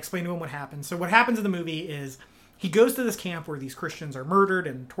I explained to him what happened. So what happens in the movie is he goes to this camp where these Christians are murdered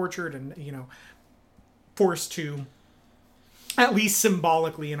and tortured and, forced to, at least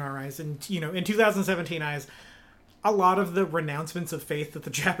symbolically in our eyes, and, in 2017 eyes, a lot of the renouncements of faith that the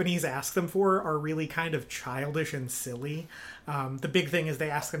Japanese ask them for are really kind of childish and silly. The big thing is they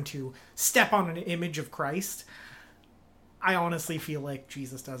ask them to step on an image of Christ. I honestly feel like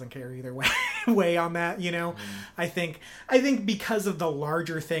Jesus doesn't care either way on that, you know? I think because of the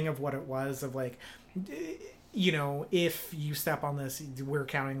larger thing of what it was, of like, you know, if you step on this, we're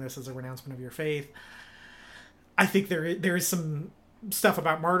counting this as a renouncement of your faith. I think there is some stuff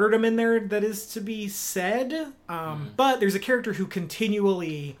about martyrdom in there that is to be said, but there's a character who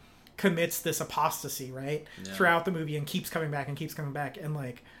continually commits this apostasy, right? Yeah. Throughout the movie, and keeps coming back, and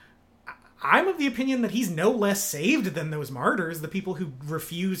like, I'm of the opinion that he's no less saved than those martyrs, the people who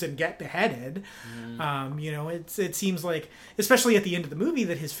refuse and get beheaded. You know, it seems like, especially at the end of the movie,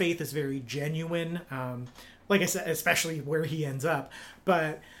 that his faith is very genuine. Like I said, especially where he ends up.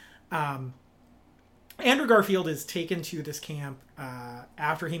 But Andrew Garfield is taken to this camp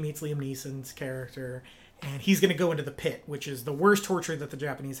after he meets Liam Neeson's character, and he's going to go into the pit, which is the worst torture that the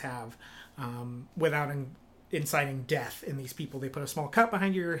Japanese have, without inciting death in these people. They put a small cut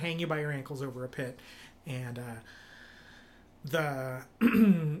behind you, hang you by your ankles over a pit, and the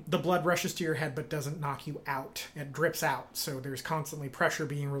the blood rushes to your head but doesn't knock you out. It drips out, so there's constantly pressure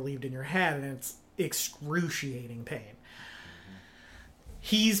being relieved in your head, and it's excruciating pain.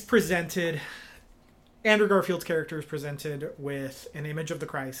 He's presented, Andrew Garfield's character is presented with an image of the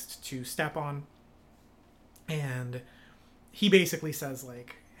Christ to step on, and he basically says,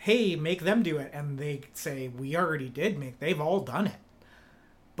 like, hey, make them do it. And they say, we already did they've all done it.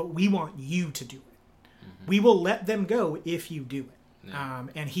 But we want you to do it. We will let them go if you do it. Yeah.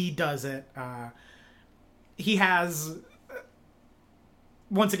 And he does it. He has...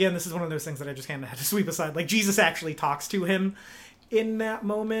 once again, this is one of those things that I just kind of had to sweep aside. Like, Jesus actually talks to him in that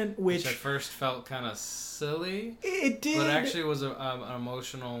moment, which at first felt kind of silly. It did. But actually was an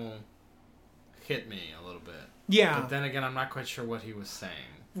emotional... hit me a little bit. Yeah. But then again, I'm not quite sure what he was saying.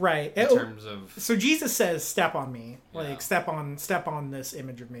 Right. In terms of... So Jesus says, step on me. Like, yeah. step on this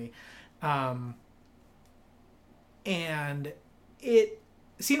image of me. And it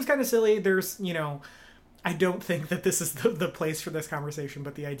seems kind of silly. There's, you know, I don't think that this is the place for this conversation,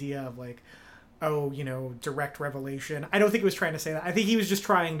 but the idea of, like, oh, you know, direct revelation. I don't think he was trying to say that. I think he was just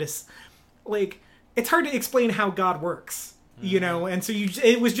trying to, like, it's hard to explain how God works, you know? And so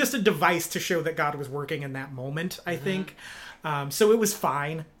it was just a device to show that God was working in that moment, I think. So it was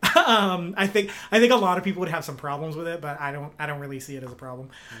fine. I think a lot of people would have some problems with it, but I don't really see it as a problem.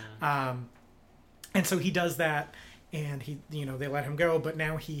 And so he does that, and he, you know, they let him go, but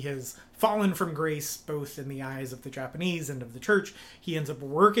now he has fallen from grace, both in the eyes of the Japanese and of the church. He ends up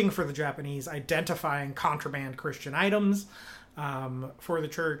working for the Japanese, identifying contraband Christian items for the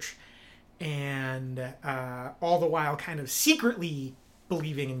church, and all the while kind of secretly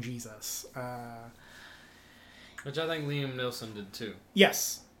believing in Jesus. Which I think Liam Neeson did too.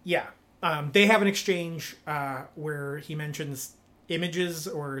 Yes. Yeah. They have an exchange where he mentions images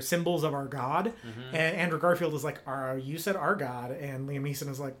or symbols of our God. And Andrew Garfield is like, you said our God. And Liam Neeson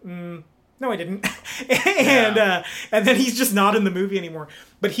is like, no, I didn't. And then he's just not in the movie anymore.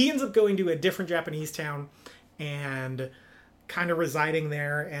 But he ends up going to a different Japanese town and kind of residing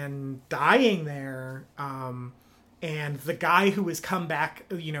there and dying there. And the guy who has come back,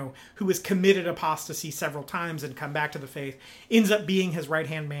 you know, who has committed apostasy several times and come back to the faith, ends up being his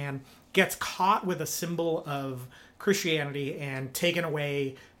right-hand man, gets caught with a symbol of Christianity and taken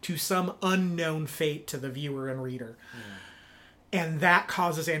away to some unknown fate to the viewer and reader. And that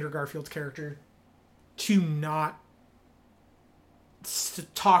causes Andrew Garfield's character to not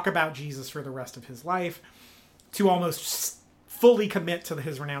talk about Jesus for the rest of his life, to almost fully commit to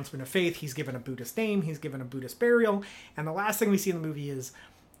his renouncement of faith. He's given a Buddhist name, he's given a Buddhist burial, and the last thing we see in the movie is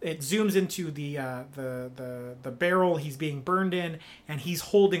it zooms into the barrel he's being burned in, and he's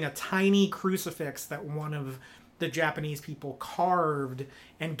holding a tiny crucifix that one of the Japanese people carved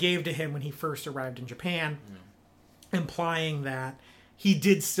and gave to him when he first arrived in Japan, implying that he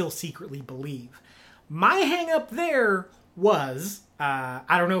did still secretly believe. My hang up there was,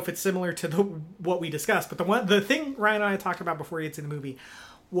 I don't know if it's similar to what we discussed, but the thing Ryan and I talked about before he gets in the movie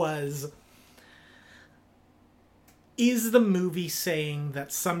was, is the movie saying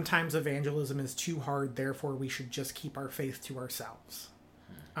that sometimes evangelism is too hard, therefore we should just keep our faith to ourselves?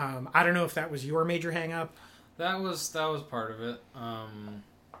 I don't know if that was your major hang up. That was part of it.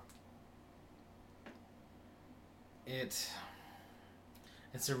 It's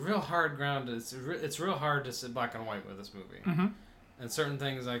a real hard ground. It's real hard to sit black and white with this movie. And certain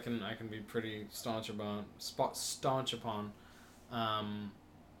things I can be pretty staunch upon.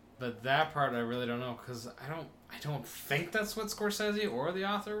 But that part I really don't know, because I don't think that's what Scorsese or the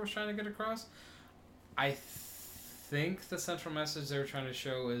author was trying to get across. I think the central message they were trying to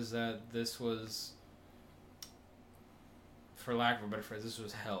show is that this was, for lack of a better phrase, this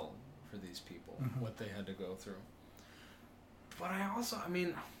was hell for these people, what they had to go through. But I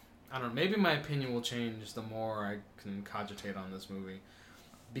don't know, maybe my opinion will change the more I can cogitate on this movie.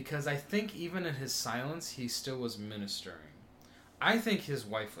 Because I think even in his silence, he still was ministering. I think his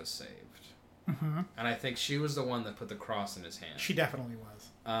wife was saved. And I think she was the one that put the cross in his hand. She definitely was.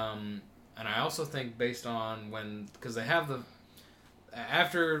 And I also think based on because they have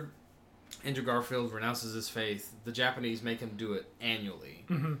after Andrew Garfield renounces his faith, the Japanese make him do it annually.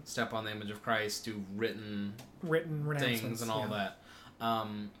 Step on the image of Christ, do written things and all that.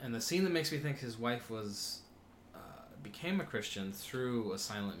 And the scene that makes me think his wife became a Christian through a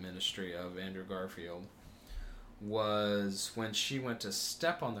silent ministry of Andrew Garfield was when she went to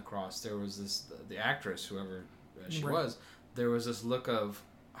step on the cross. There was the actress, whoever she was, there was this look of,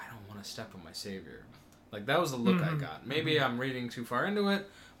 I don't want to step on my Savior. Like, that was the look I got. Maybe I'm reading too far into it,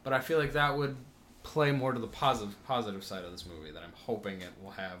 but I feel like that would play more to the positive side of this movie that I'm hoping it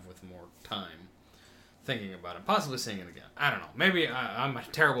will have with more time thinking about it. Possibly seeing it again. I don't know. Maybe I'm a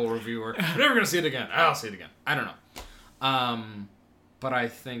terrible reviewer. I'm never going to see it again. I'll see it again. I don't know. But I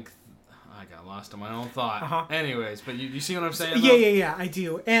think I got lost in my own thought. Anyways, but you see what I'm saying? Yeah, I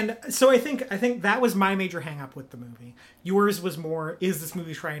do. And so I think that was my major hang-up with the movie. Yours was more, is this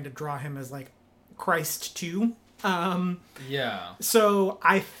movie trying to draw him as like Christ 2? Yeah. So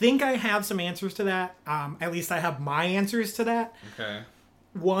I think I have some answers to that. At least I have my answers to that. Okay.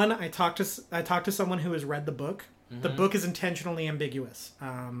 One, I talked to someone who has read the book. The book is intentionally ambiguous.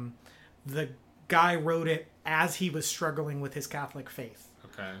 The guy wrote it as he was struggling with his Catholic faith.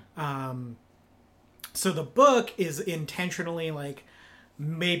 Okay. So the book is intentionally like,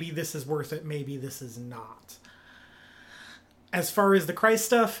 maybe this is worth it, maybe this is not. As far as the Christ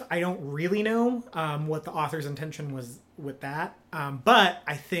stuff, I don't really know what the author's intention was with that. But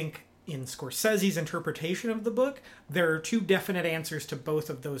I think in Scorsese's interpretation of the book, there are two definite answers to both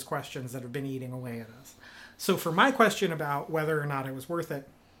of those questions that have been eating away at us. So for my question about whether or not it was worth it,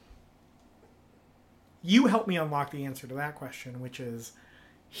 you helped me unlock the answer to that question, which is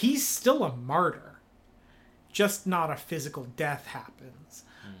he's still a martyr, just not a physical death happens.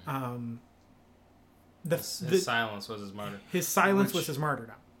 His silence was his martyrdom. His silence was his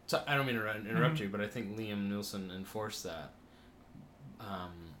martyrdom. So I don't mean to interrupt you, but I think Liam Neeson enforced that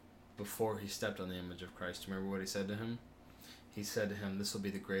before he stepped on the image of Christ. Remember what he said to him? He said to him, "This will be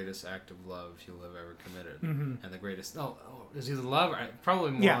the greatest act of love you'll have ever committed." And the greatest... is he the love?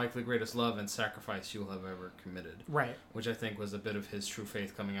 Probably more like the greatest love and sacrifice you'll have ever committed. Right. Which I think was a bit of his true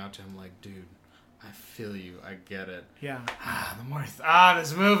faith coming out to him like, dude, I feel you. I get it. Yeah. The more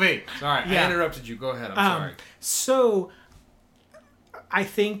this movie. Sorry, I interrupted you. Go ahead. I'm sorry. So, I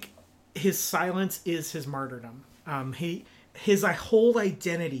think his silence is his martyrdom. His whole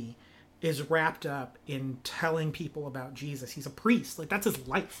identity is wrapped up in telling people about Jesus. He's a priest. Like, that's his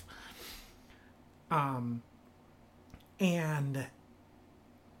life. So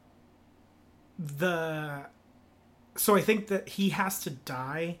I think that he has to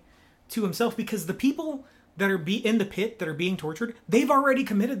die to himself because the people that are in the pit that are being tortured, they've already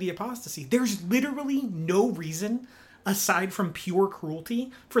committed the apostasy. There's literally no reason aside from pure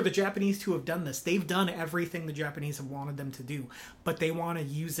cruelty for the Japanese to have done this. They've done everything the Japanese have wanted them to do, but they want to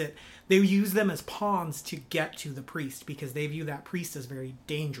use it. They use them as pawns to get to the priest because they view that priest as very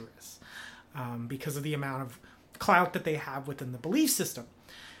dangerous because of the amount of clout that they have within the belief system.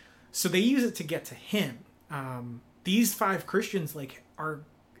 So they use it to get to him. These 5 Christians are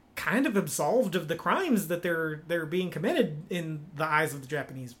kind of absolved of the crimes that they're being committed in the eyes of the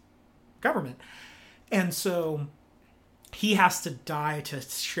Japanese government. And so he has to die to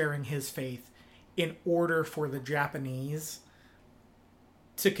sharing his faith in order for the Japanese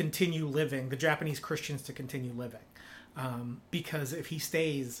to continue living, the Japanese Christians to continue living. Because if he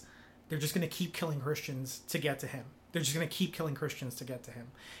stays, they're just going to keep killing Christians to get to him. They're just going to keep killing Christians to get to him.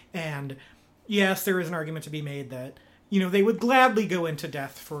 And yes, there is an argument to be made that, they would gladly go into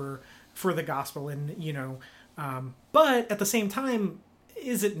death for the gospel and, but at the same time,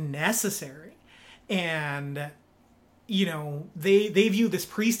 is it necessary? And, they view this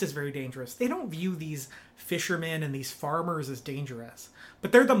priest as very dangerous. They don't view these fishermen and these farmers as dangerous,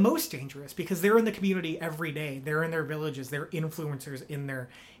 but they're the most dangerous because they're in the community every day. They're in their villages. They're influencers in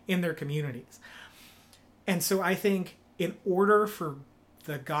their communities. And so I think in order for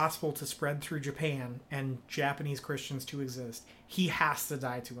the gospel to spread through Japan and Japanese Christians to exist, he has to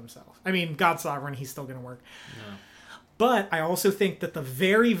die to himself. I mean, God's sovereign, he's still going to work. Yeah. But I also think that the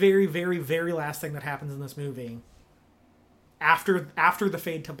very, very, very, very last thing that happens in this movie after the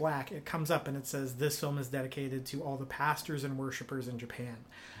fade to black, it comes up and it says, "This film is dedicated to all the pastors and worshipers in Japan."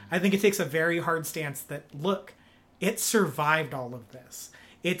 I think it takes a very hard stance that, look, it survived all of this.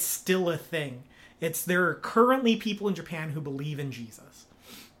 It's still a thing. There are currently people in Japan who believe in Jesus.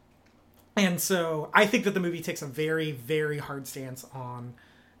 And so I think that the movie takes a very, very hard stance on,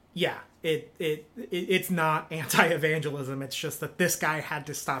 it's not anti-evangelism. It's just that this guy had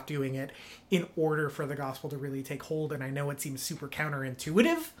to stop doing it in order for the gospel to really take hold. And I know it seems super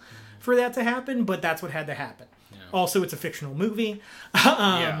counterintuitive for that to happen, but that's what had to happen. Yeah. Also, it's a fictional movie.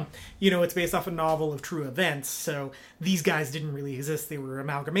 It's based off a novel of true events. So these guys didn't really exist. They were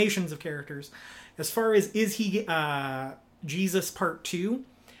amalgamations of characters. As far as, is he Jesus Part 2?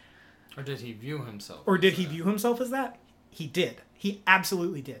 Or did he view himself? View himself as that? He did. He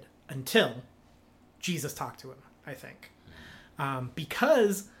absolutely did. Until Jesus talked to him, I think.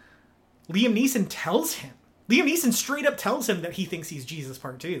 Because Liam Neeson straight up tells him that he thinks he's Jesus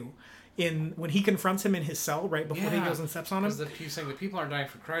Part 2. When he confronts him in his cell right before he goes and steps on him. Because he's saying the people aren't dying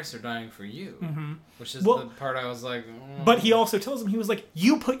for Christ, they're dying for you. Mm-hmm. Which is the part I was like... But he also tells him, he was like,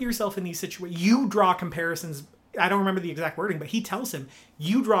 you put yourself in these situations, you draw comparisons. I don't remember the exact wording, but he tells him,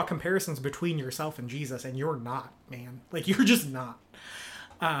 you draw comparisons between yourself and Jesus, and you're not, man. Like, you're just not.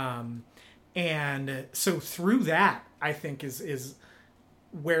 And so through that, I think is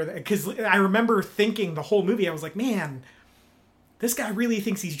where... Because I remember thinking the whole movie, I was like, man... This guy really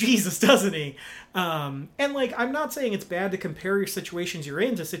thinks he's Jesus, doesn't he? And, like, I'm not saying it's bad to compare your situations you're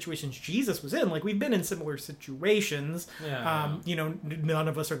in to situations Jesus was in. Like, we've been in similar situations. Yeah. None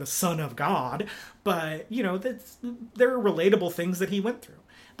of us are the son of God. But, there are relatable things that he went through.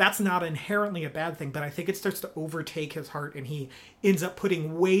 That's not inherently a bad thing, but I think it starts to overtake his heart, and he ends up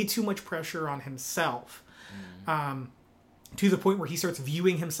putting way too much pressure on himself. To the point where he starts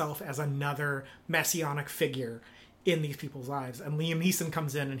viewing himself as another messianic figure in these people's lives. And Liam Neeson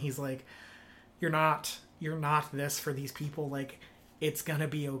comes in and he's like, you're not this for these people. Like, it's gonna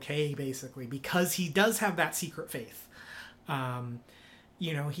be okay, basically, because he does have that secret faith.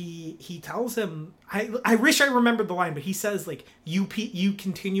 He tells him, I wish I remembered the line, but he says, like, you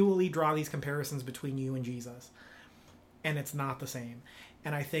continually draw these comparisons between you and Jesus, and it's not the same.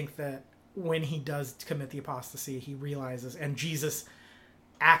 And I think that when he does commit the apostasy, he realizes, and Jesus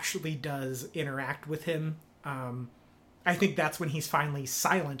actually does interact with him. I think that's when he's finally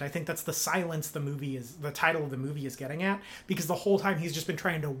silent. I think that's the silence the title of the movie is getting at, because the whole time he's just been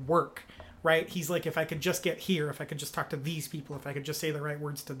trying to work, right? He's like, if I could just get here, if I could just talk to these people, if I could just say the right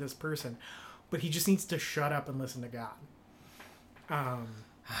words to this person. But he just needs to shut up and listen to God.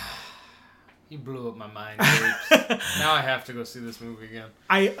 You blew up my mind, Now I have to go see this movie again.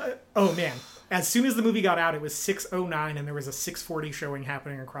 Oh man. As soon as the movie got out, it was 6:09 and there was a 6:40 showing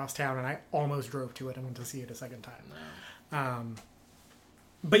happening across town, and I almost drove to it and went to see it a second time. No.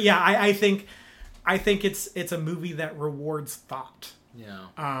 But yeah, I think it's a movie that rewards thought. Yeah.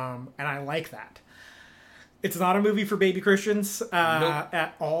 And I like that. It's not a movie for baby Christians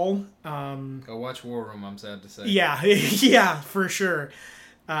at all. Go watch War Room, I'm sad to say. Yeah, yeah, for sure.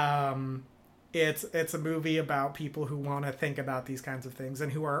 It's a movie about people who want to think about these kinds of things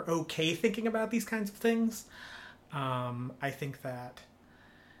and who are okay thinking about these kinds of things.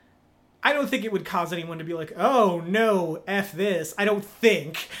 I don't think it would cause anyone to be like, oh no, F this. I don't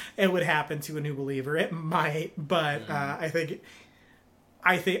think it would happen to a new believer. It might, but I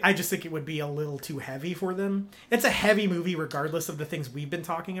just think it would be a little too heavy for them. It's a heavy movie regardless of the things we've been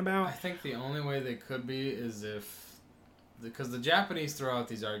talking about. I think the only way they could be is because the Japanese throw out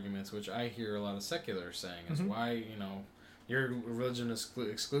these arguments, which I hear a lot of seculars saying, is why, your religion is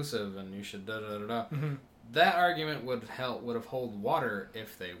exclusive and you should da-da-da-da. Mm-hmm. That argument would have hold water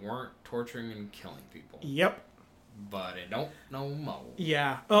if they weren't torturing and killing people. Yep. But it don't no more.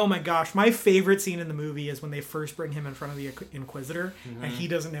 Yeah. Oh my gosh. My favorite scene in the movie is when they first bring him in front of the Inquisitor, and he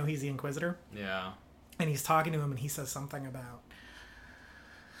doesn't know he's the Inquisitor. Yeah. And he's talking to him, and he says something about,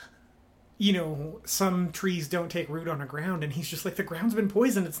 some trees don't take root on the ground, and he's just like, the ground's been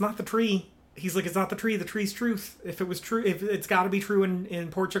poisoned. It's not the tree. He's like, it's not the tree. The tree's truth. If it was true, if it's got to be true in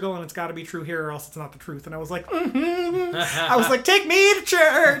Portugal, and it's got to be true here, or else it's not the truth. And I was like, I was like, take me to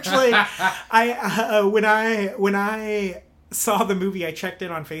church. Like, when I saw the movie, I checked in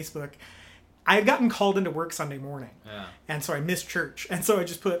on Facebook. I had gotten called into work Sunday morning. Yeah. And so I missed church. And so I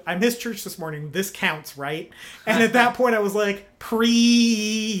just put, I missed church this morning. This counts, right? And at that point I was like,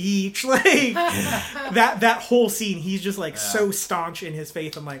 preach. Like, that whole scene, he's just like so staunch in his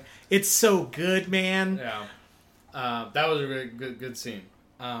faith. I'm like, it's so good, man. Yeah. That was a really good scene.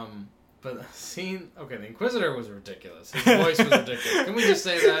 But the scene, okay, the Inquisitor was ridiculous. His voice was ridiculous. Can we just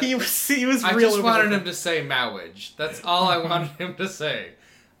say that? He was I real just wanted him to say Mowage. That's all I wanted him to say.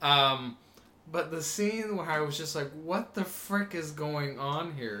 But the scene where I was just like, what the frick is going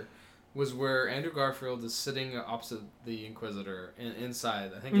on here? Was where Andrew Garfield is sitting opposite the Inquisitor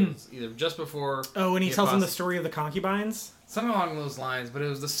inside. I think it was either just before... Oh, and he tells him the story of the concubines? Something along those lines, but it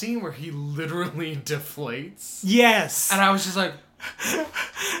was the scene where he literally deflates. Yes! And I was just like...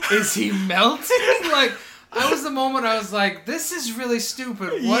 Is he melting? Like, I was the moment I was like, this is really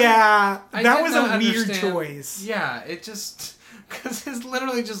stupid. What? Yeah, that was a weird understand. choice. Yeah, it just... Because it's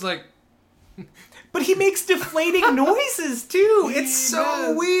literally just like... But he makes deflating noises, too. It's so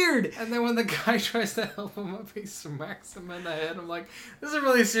does. weird. And then when the guy tries to help him up, he smacks him in the head. I'm like, this is a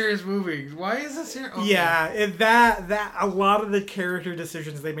really serious movie. Why is this here? Okay. Yeah, that a lot of the character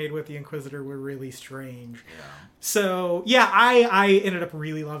decisions they made with the Inquisitor were really strange. Yeah. So, yeah, I ended up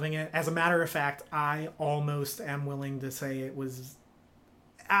really loving it. As a matter of fact, I almost am willing to say it was...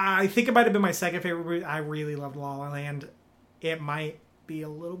 I think it might have been my second favorite movie. I really loved La La Land. It might be a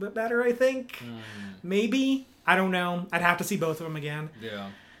little bit better, I think. Maybe. I don't know. I'd have to see both of them again. Yeah.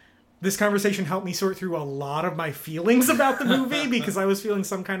 This conversation helped me sort through a lot of my feelings about the movie because I was feeling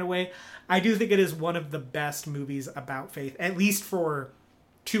some kind of way. I do think it is one of the best movies about faith, at least for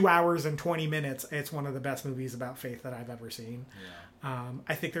 2 hours and 20 minutes. It's one of the best movies about faith that I've ever seen. Yeah.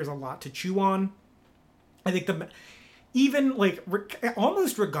 I think there's a lot to chew on. I think even like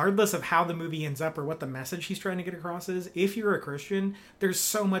almost regardless of how the movie ends up or what the message he's trying to get across is, if you're a Christian, there's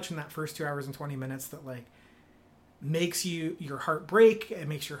so much in that first 2 hours and 20 minutes that like makes your heart break. It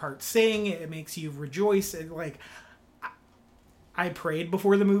makes your heart sing. It makes you rejoice. And like, I prayed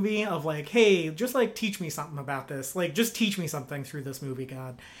before the movie of like, hey, just like teach me something about this. Like, just teach me something through this movie,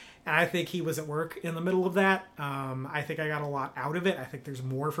 God. And I think he was at work in the middle of that. I think I got a lot out of it. I think there's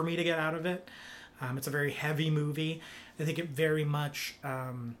more for me to get out of it. It's a very heavy movie. I think it very much, I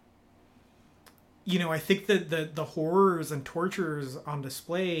think that the horrors and tortures on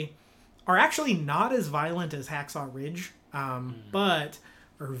display are actually not as violent as Hacksaw Ridge, but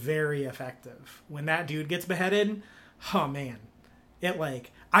are very effective. When that dude gets beheaded, oh man,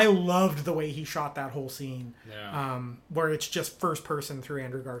 I loved the way he shot that whole scene, where it's just first person through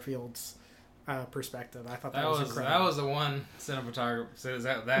Andrew Garfield's perspective. I thought that was incredible. That was the one cinematography. So is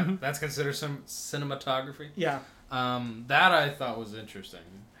that's considered some cinematography? Yeah. That I thought was interesting.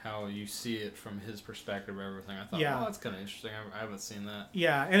 How you see it from his perspective, everything. I thought, oh, that's kind of interesting. I haven't seen that.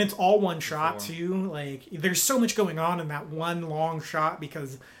 Yeah, and it's all one shot too. Like, there's so much going on in that one long shot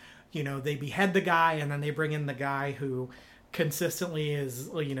because, they behead the guy and then they bring in the guy who consistently is,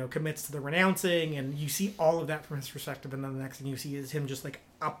 commits to the renouncing, and you see all of that from his perspective, and then the next thing you see is him just like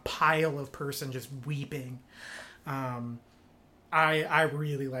a pile of person just weeping. I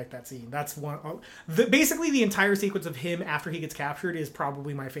really like that scene. That's basically the entire sequence of him after he gets captured is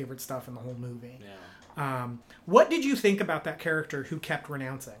probably my favorite stuff in the whole movie. Yeah. What did you think about that character who kept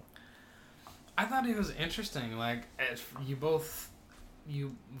renouncing? I thought he was interesting. Like,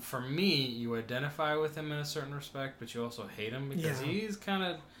 for me, you identify with him in a certain respect, but you also hate him because he's kind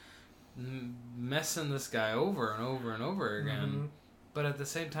of messing this guy over and over and over again. Mm-hmm. But at the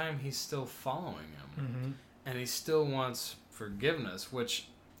same time, he's still following him. Mm-hmm. And he still wants forgiveness, which...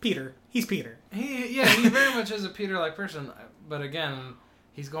 He's Peter. He very much is a Peter-like person. But again,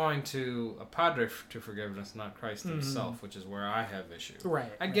 he's going to a padre to forgiveness, not Christ himself, which is where I have issue.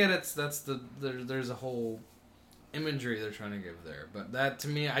 Right. I get it. There's a whole imagery they're trying to give there. But that, to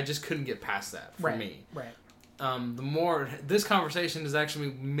me, I just couldn't get past that for me. Right. The more... This conversation has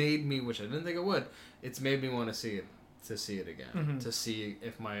actually made me, which I didn't think it would, it's made me want to see it again, to see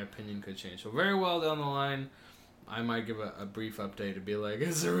if my opinion could change. So very well down the line, I might give a brief update to be like,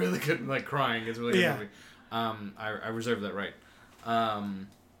 it's a really good, like crying, it's a really good movie. I reserve that right.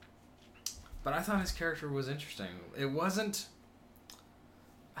 But I thought his character was interesting. It wasn't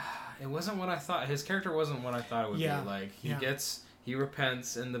what I thought. His character wasn't what I thought it would be. Like, he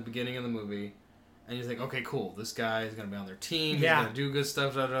repents in the beginning of the movie, and you think, okay, cool, this guy is going to be on their team, he's going to do good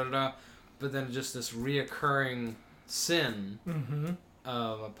stuff, da-da-da-da. But then just this reoccurring sin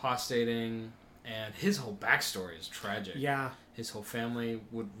of apostating, and his whole backstory is tragic. Yeah. His whole family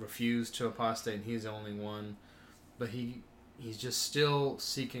would refuse to apostate, and he's the only one. But he's just still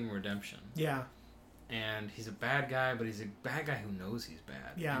seeking redemption. Yeah. And he's a bad guy, but he's a bad guy who knows he's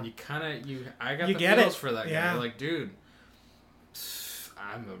bad. Yeah. And I got the feels for that guy. You're like, dude,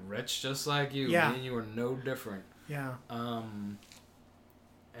 I'm a wretch just like you. Yeah. Me and you are no different. Yeah.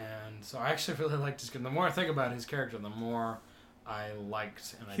 And so I actually really liked his... The more I think about his character, the more I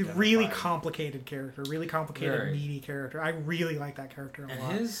liked and he's really complicated character, really complicated, meaty character. I really like that character a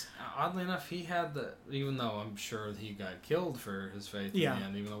lot. And oddly enough, he had even though I'm sure he got killed for his faith in the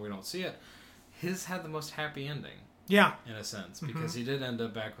end, even though we don't see it, his had the most happy ending. Yeah. In a sense, because he did end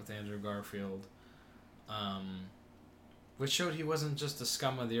up back with Andrew Garfield, which showed he wasn't just a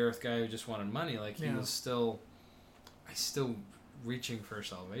scum of the earth guy who just wanted money. Like, he was still reaching for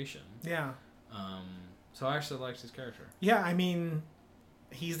salvation. Yeah. So I actually liked his character. Yeah, I mean,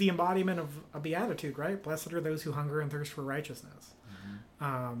 he's the embodiment of a beatitude, right? Blessed are those who hunger and thirst for righteousness.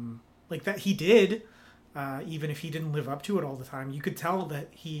 Like that he did, even if he didn't live up to it all the time. You could tell that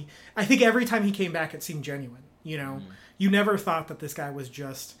I think every time he came back, it seemed genuine. You know, you never thought that this guy was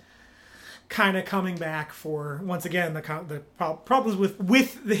just kind of coming back for, once again, the problems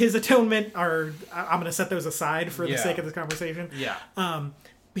with his atonement are, I'm going to set those aside for the sake of this conversation. Yeah.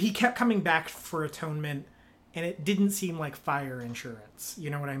 He kept coming back for atonement, and it didn't seem like fire insurance. You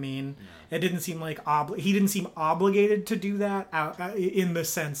know what I mean? Yeah. It didn't seem like he didn't seem obligated to do that in the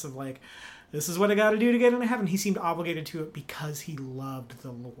sense of like, this is what I got to do to get into heaven. He seemed obligated to it because he loved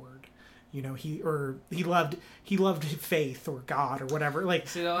the Lord. You know, he loved faith or God or whatever. Like,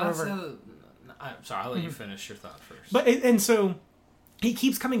 see, I'm sorry, I'll let you finish your thought first. But and so he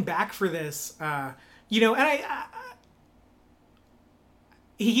keeps coming back for this. You know, and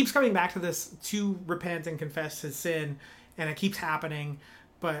he keeps coming back to this to repent and confess his sin, and it keeps happening.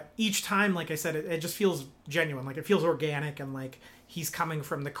 But each time, like I said, it just feels genuine. Like, it feels organic, and like he's coming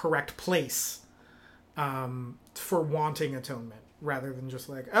from the correct place for wanting atonement, rather than just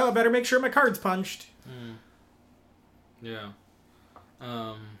like, oh, I better make sure my card's punched. Yeah.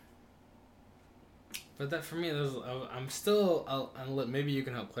 But that, for me, I'm still, maybe you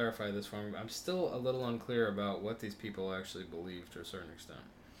can help clarify this for me, I'm still a little unclear about what these people actually believe to a certain extent.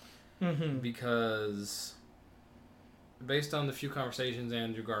 Because based on the few conversations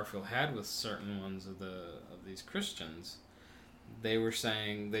Andrew Garfield had with certain ones of these Christians, they were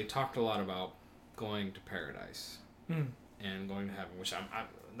saying, they talked a lot about going to paradise and going to heaven, which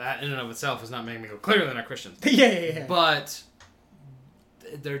that in and of itself is not making me go, clearly they're not Christians. Yeah. But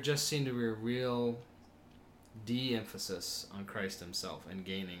there just seemed to be a real de-emphasis on Christ himself and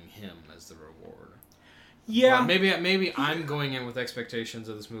gaining him as the reward. Yeah. But maybe I'm going in with expectations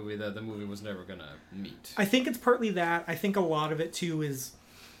of this movie that the movie was never going to meet. I think it's partly that. I think a lot of it, too, is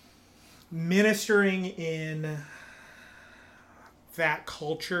ministering in that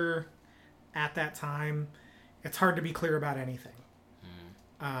culture at that time. It's hard to be clear about anything.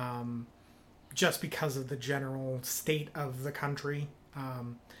 Just because of the general state of the country.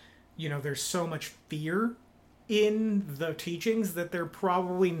 You know, there's so much fear in the teachings that they're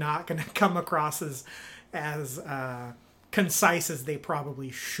probably not going to come across as concise as they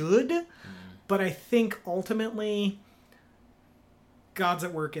probably should. But I think ultimately God's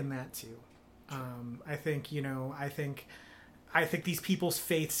at work in that too. I think these people's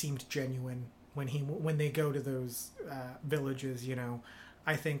faith seemed genuine when they go to those villages. You know,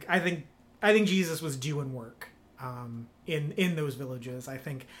 I think Jesus was doing work in those villages. I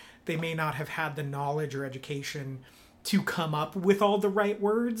think they may not have had the knowledge or education to come up with all the right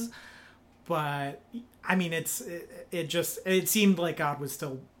words, but I mean, it seemed like God was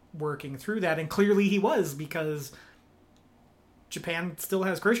still working through that, and clearly he was, because Japan still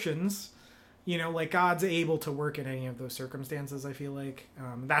has Christians. You know, like, God's able to work in any of those circumstances, I feel like.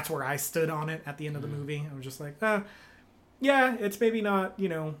 That's where I stood on it at the end of the movie. I was just like, yeah, it's maybe not, you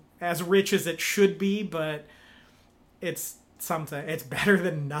know, as rich as it should be, but it's something. It's better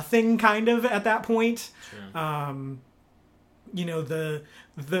than nothing, kind of, at that point. Sure. You know, the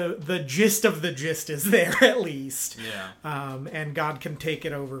gist of the gist is there, at least. Yeah. And God can take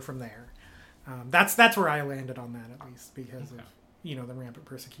it over from there. That's where I landed on that, at least, because of, you know, the rampant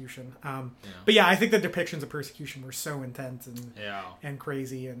persecution. But yeah, I think the depictions of persecution were so intense and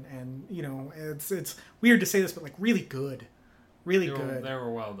crazy, and you know, it's weird to say this, but like, really good. Really good. They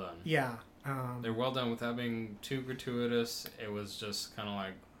were well done. Yeah. They were well done without being too gratuitous. It was just kind of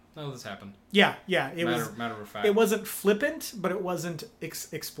like, oh, this happened. Yeah. Matter of fact. It wasn't flippant, but it wasn't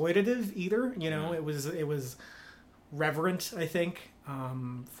exploitative either. You know, it was reverent, I think,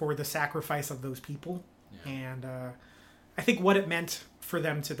 for the sacrifice of those people, and I think what it meant for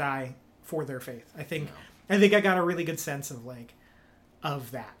them to die for their faith. I think I got a really good sense of what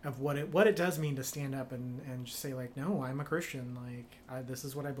it does mean to stand up and just say, like, no, I'm a Christian. Like, this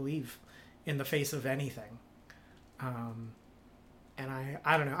is what I believe in the face of anything. And I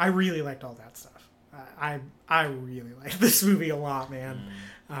don't know. I really liked all that stuff. I really liked this movie a lot, man.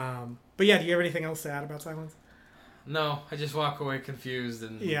 But yeah, do you have anything else to add about Silence? No, I just walk away confused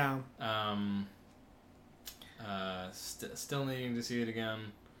and Still needing to see it again.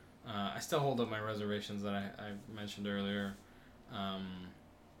 I still hold up my reservations that I mentioned earlier.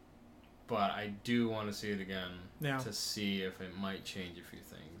 But I do want to see it again to see if it might change a few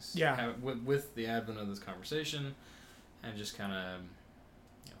things. Yeah. With the advent of this conversation and just kind of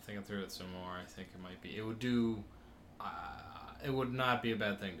thinking through it some more, I think it might be. It would do. It would not be a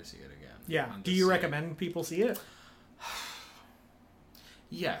bad thing to see it again. Yeah. Do you recommend people see it?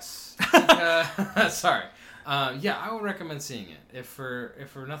 Yes. Sorry. Yeah, I would recommend seeing it. If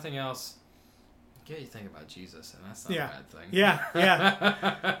for nothing else, get you think about Jesus, and that's not a bad thing.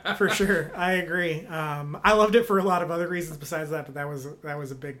 Yeah, for sure. I agree. I loved it for a lot of other reasons besides that, but that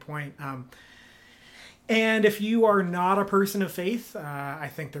was a big point. And if you are not a person of faith, I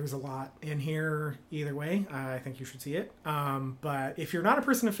think there's a lot in here either way. I think you should see it. But if you're not a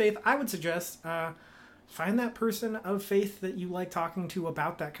person of faith, I would suggest find that person of faith that you like talking to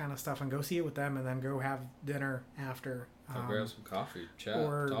about that kind of stuff and go see it with them and then go have dinner after. Grab some coffee, chat,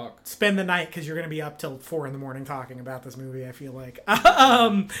 or talk. Spend the night because you're going to be up till 4 a.m. talking about this movie, I feel like.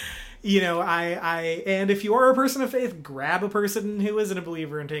 And if you are a person of faith, grab a person who isn't a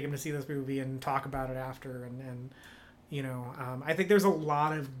believer and take them to see this movie and talk about it after. I think there's a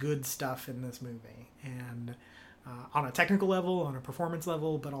lot of good stuff in this movie. And on a technical level, on a performance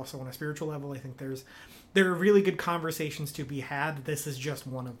level, but also on a spiritual level, I think there are really good conversations to be had. This is just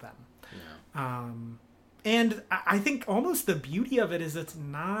one of them. Yeah. And I think almost the beauty of it is it's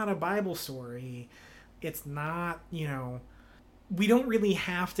not a Bible story. It's not, we don't really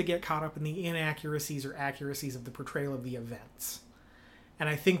have to get caught up in the inaccuracies or accuracies of the portrayal of the events. And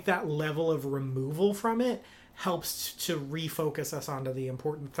I think that level of removal from it helps to refocus us onto the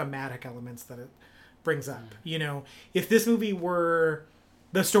important thematic elements that it brings up. If this movie were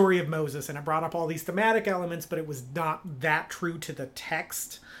the story of Moses and it brought up all these thematic elements, but it was not that true to the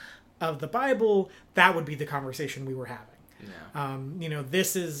text of the Bible, that would be the conversation we were having. Yeah.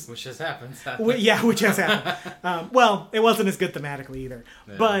 This is... Which has happened. which has happened. Well, it wasn't as good thematically either.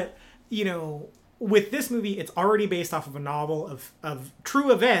 Yeah. But, with this movie, it's already based off of a novel of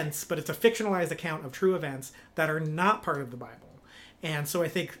true events, but it's a fictionalized account of true events that are not part of the Bible. And so I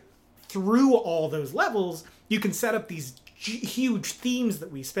think through all those levels, you can set up these huge themes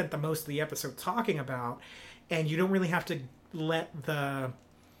that we spent the most of the episode talking about, and you don't really have to let the...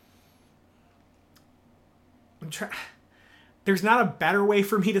 There's not a better way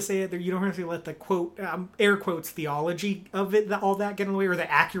for me to say it. You don't have to let the quote, air quotes, theology of it, all that get in the way, or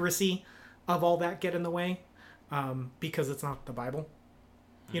the accuracy of all that get in the way, because it's not the Bible.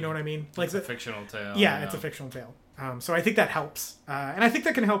 You know what I mean? Like it's a fictional tale. Yeah, it's a fictional tale. So I think that helps, and I think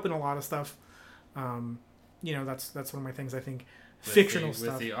that can help in a lot of stuff. That's one of my things. I think fictional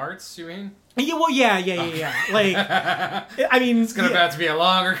stuff with the arts. You mean? Yeah. Well, yeah. Like, I mean, it's about to be a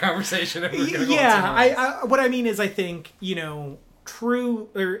longer conversation. If we're I what I mean is, I think true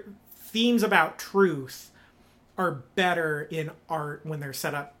or themes about truth are better in art when they're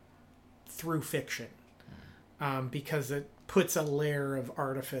set up through fiction, because it puts a layer of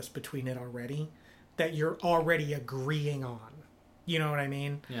artifice between it already that you're already agreeing on. You know what I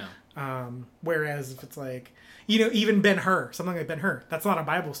mean? Yeah. Whereas if it's like, even Ben-Hur, something like Ben-Hur, that's not a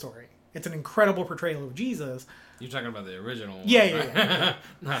Bible story. It's an incredible portrayal of Jesus. You're talking about the original one, yeah, right? Yeah.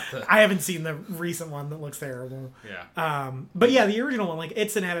 Not the... I haven't seen the recent one that looks terrible. Yeah. But yeah, the original one, like,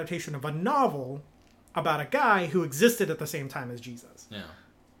 it's an adaptation of a novel about a guy who existed at the same time as Jesus. Yeah.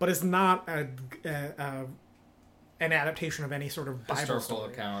 But it's not an adaptation of any sort of Bible historical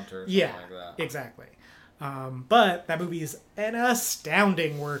story. Account or something like that. Exactly. But that movie is an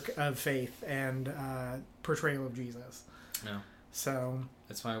astounding work of faith and portrayal of Jesus. Yeah. So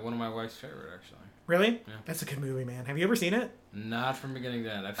it's one of my wife's favorite, actually. Really? Yeah. That's a good movie, man. Have you ever seen it? Not from beginning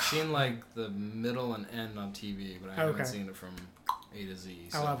to end. I've seen like the middle and end on TV, but I haven't seen it from A to Z.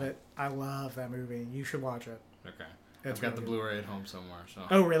 So. I love it. I love that movie. You should watch it. Okay. I've got the Blu-ray at home somewhere. So.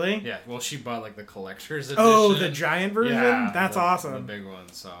 Oh, really? Yeah. Well, she bought like the collector's edition. Oh, the giant version? Yeah, that's awesome. The big one.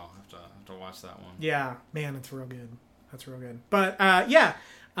 So I have to watch that one. Yeah, man, it's real good. That's real good. But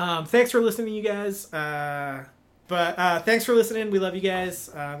thanks for listening, you guys. Thanks for listening. We love you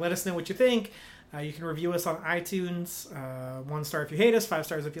guys. Let us know what you think. You can review us on iTunes. 1 star if you hate us, 5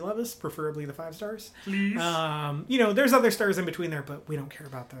 stars if you love us, preferably the 5 stars. Please. There's other stars in between there, but we don't care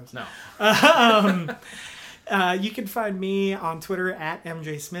about those. No. You can find me on Twitter at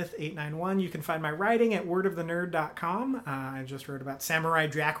mjsmith891. You can find my writing at wordofthenerd.com. I just wrote about Samurai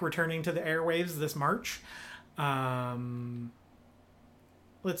Jack returning to the airwaves this March.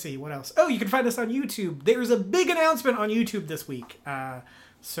 Let's see, what else? Oh, you can find us on YouTube. There's a big announcement on YouTube this week.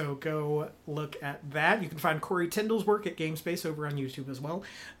 So go look at that. You can find Corey Tyndall's work at GameSpace over on YouTube as well.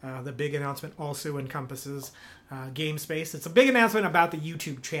 The big announcement also encompasses GameSpace. It's a big announcement about the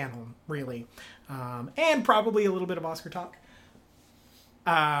YouTube channel, really. And probably a little bit of Oscar talk.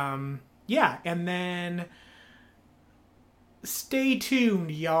 Yeah, and then stay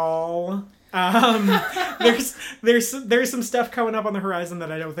tuned, y'all. There's some stuff coming up on the horizon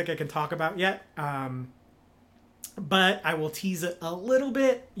that I don't think I can talk about yet. But I will tease it a little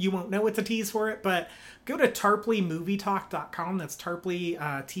bit. You won't know it's a tease for it, but go to tarpleymovietalk.com. That's Tarpley,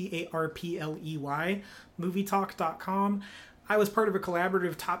 Tarpley, movietalk.com. I was part of a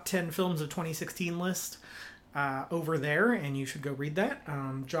collaborative top 10 films of 2016 list over there, and you should go read that.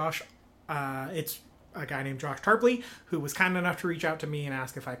 It's a guy named Josh Tarpley, who was kind enough to reach out to me and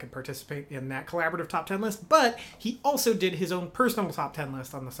ask if I could participate in that collaborative top 10 list, but he also did his own personal top 10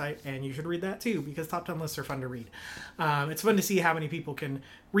 list on the site, and you should read that too, because top 10 lists are fun to read. It's fun to see how many people can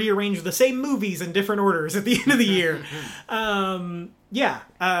rearrange the same movies in different orders at the end of the year.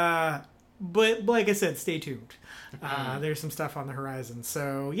 But like I said, stay tuned. There's some stuff on the horizon.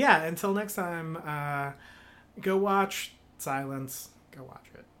 So yeah, until next time, go watch Silence. Go watch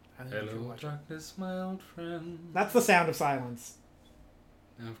it. Hello, darkness, my old friend. That's the sound of silence.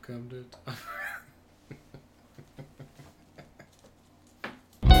 I've come to...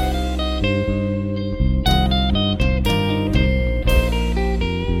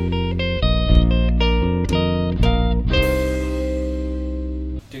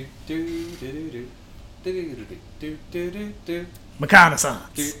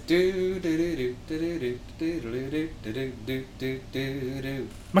 Reconnaissance.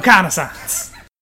 Reconnaissance.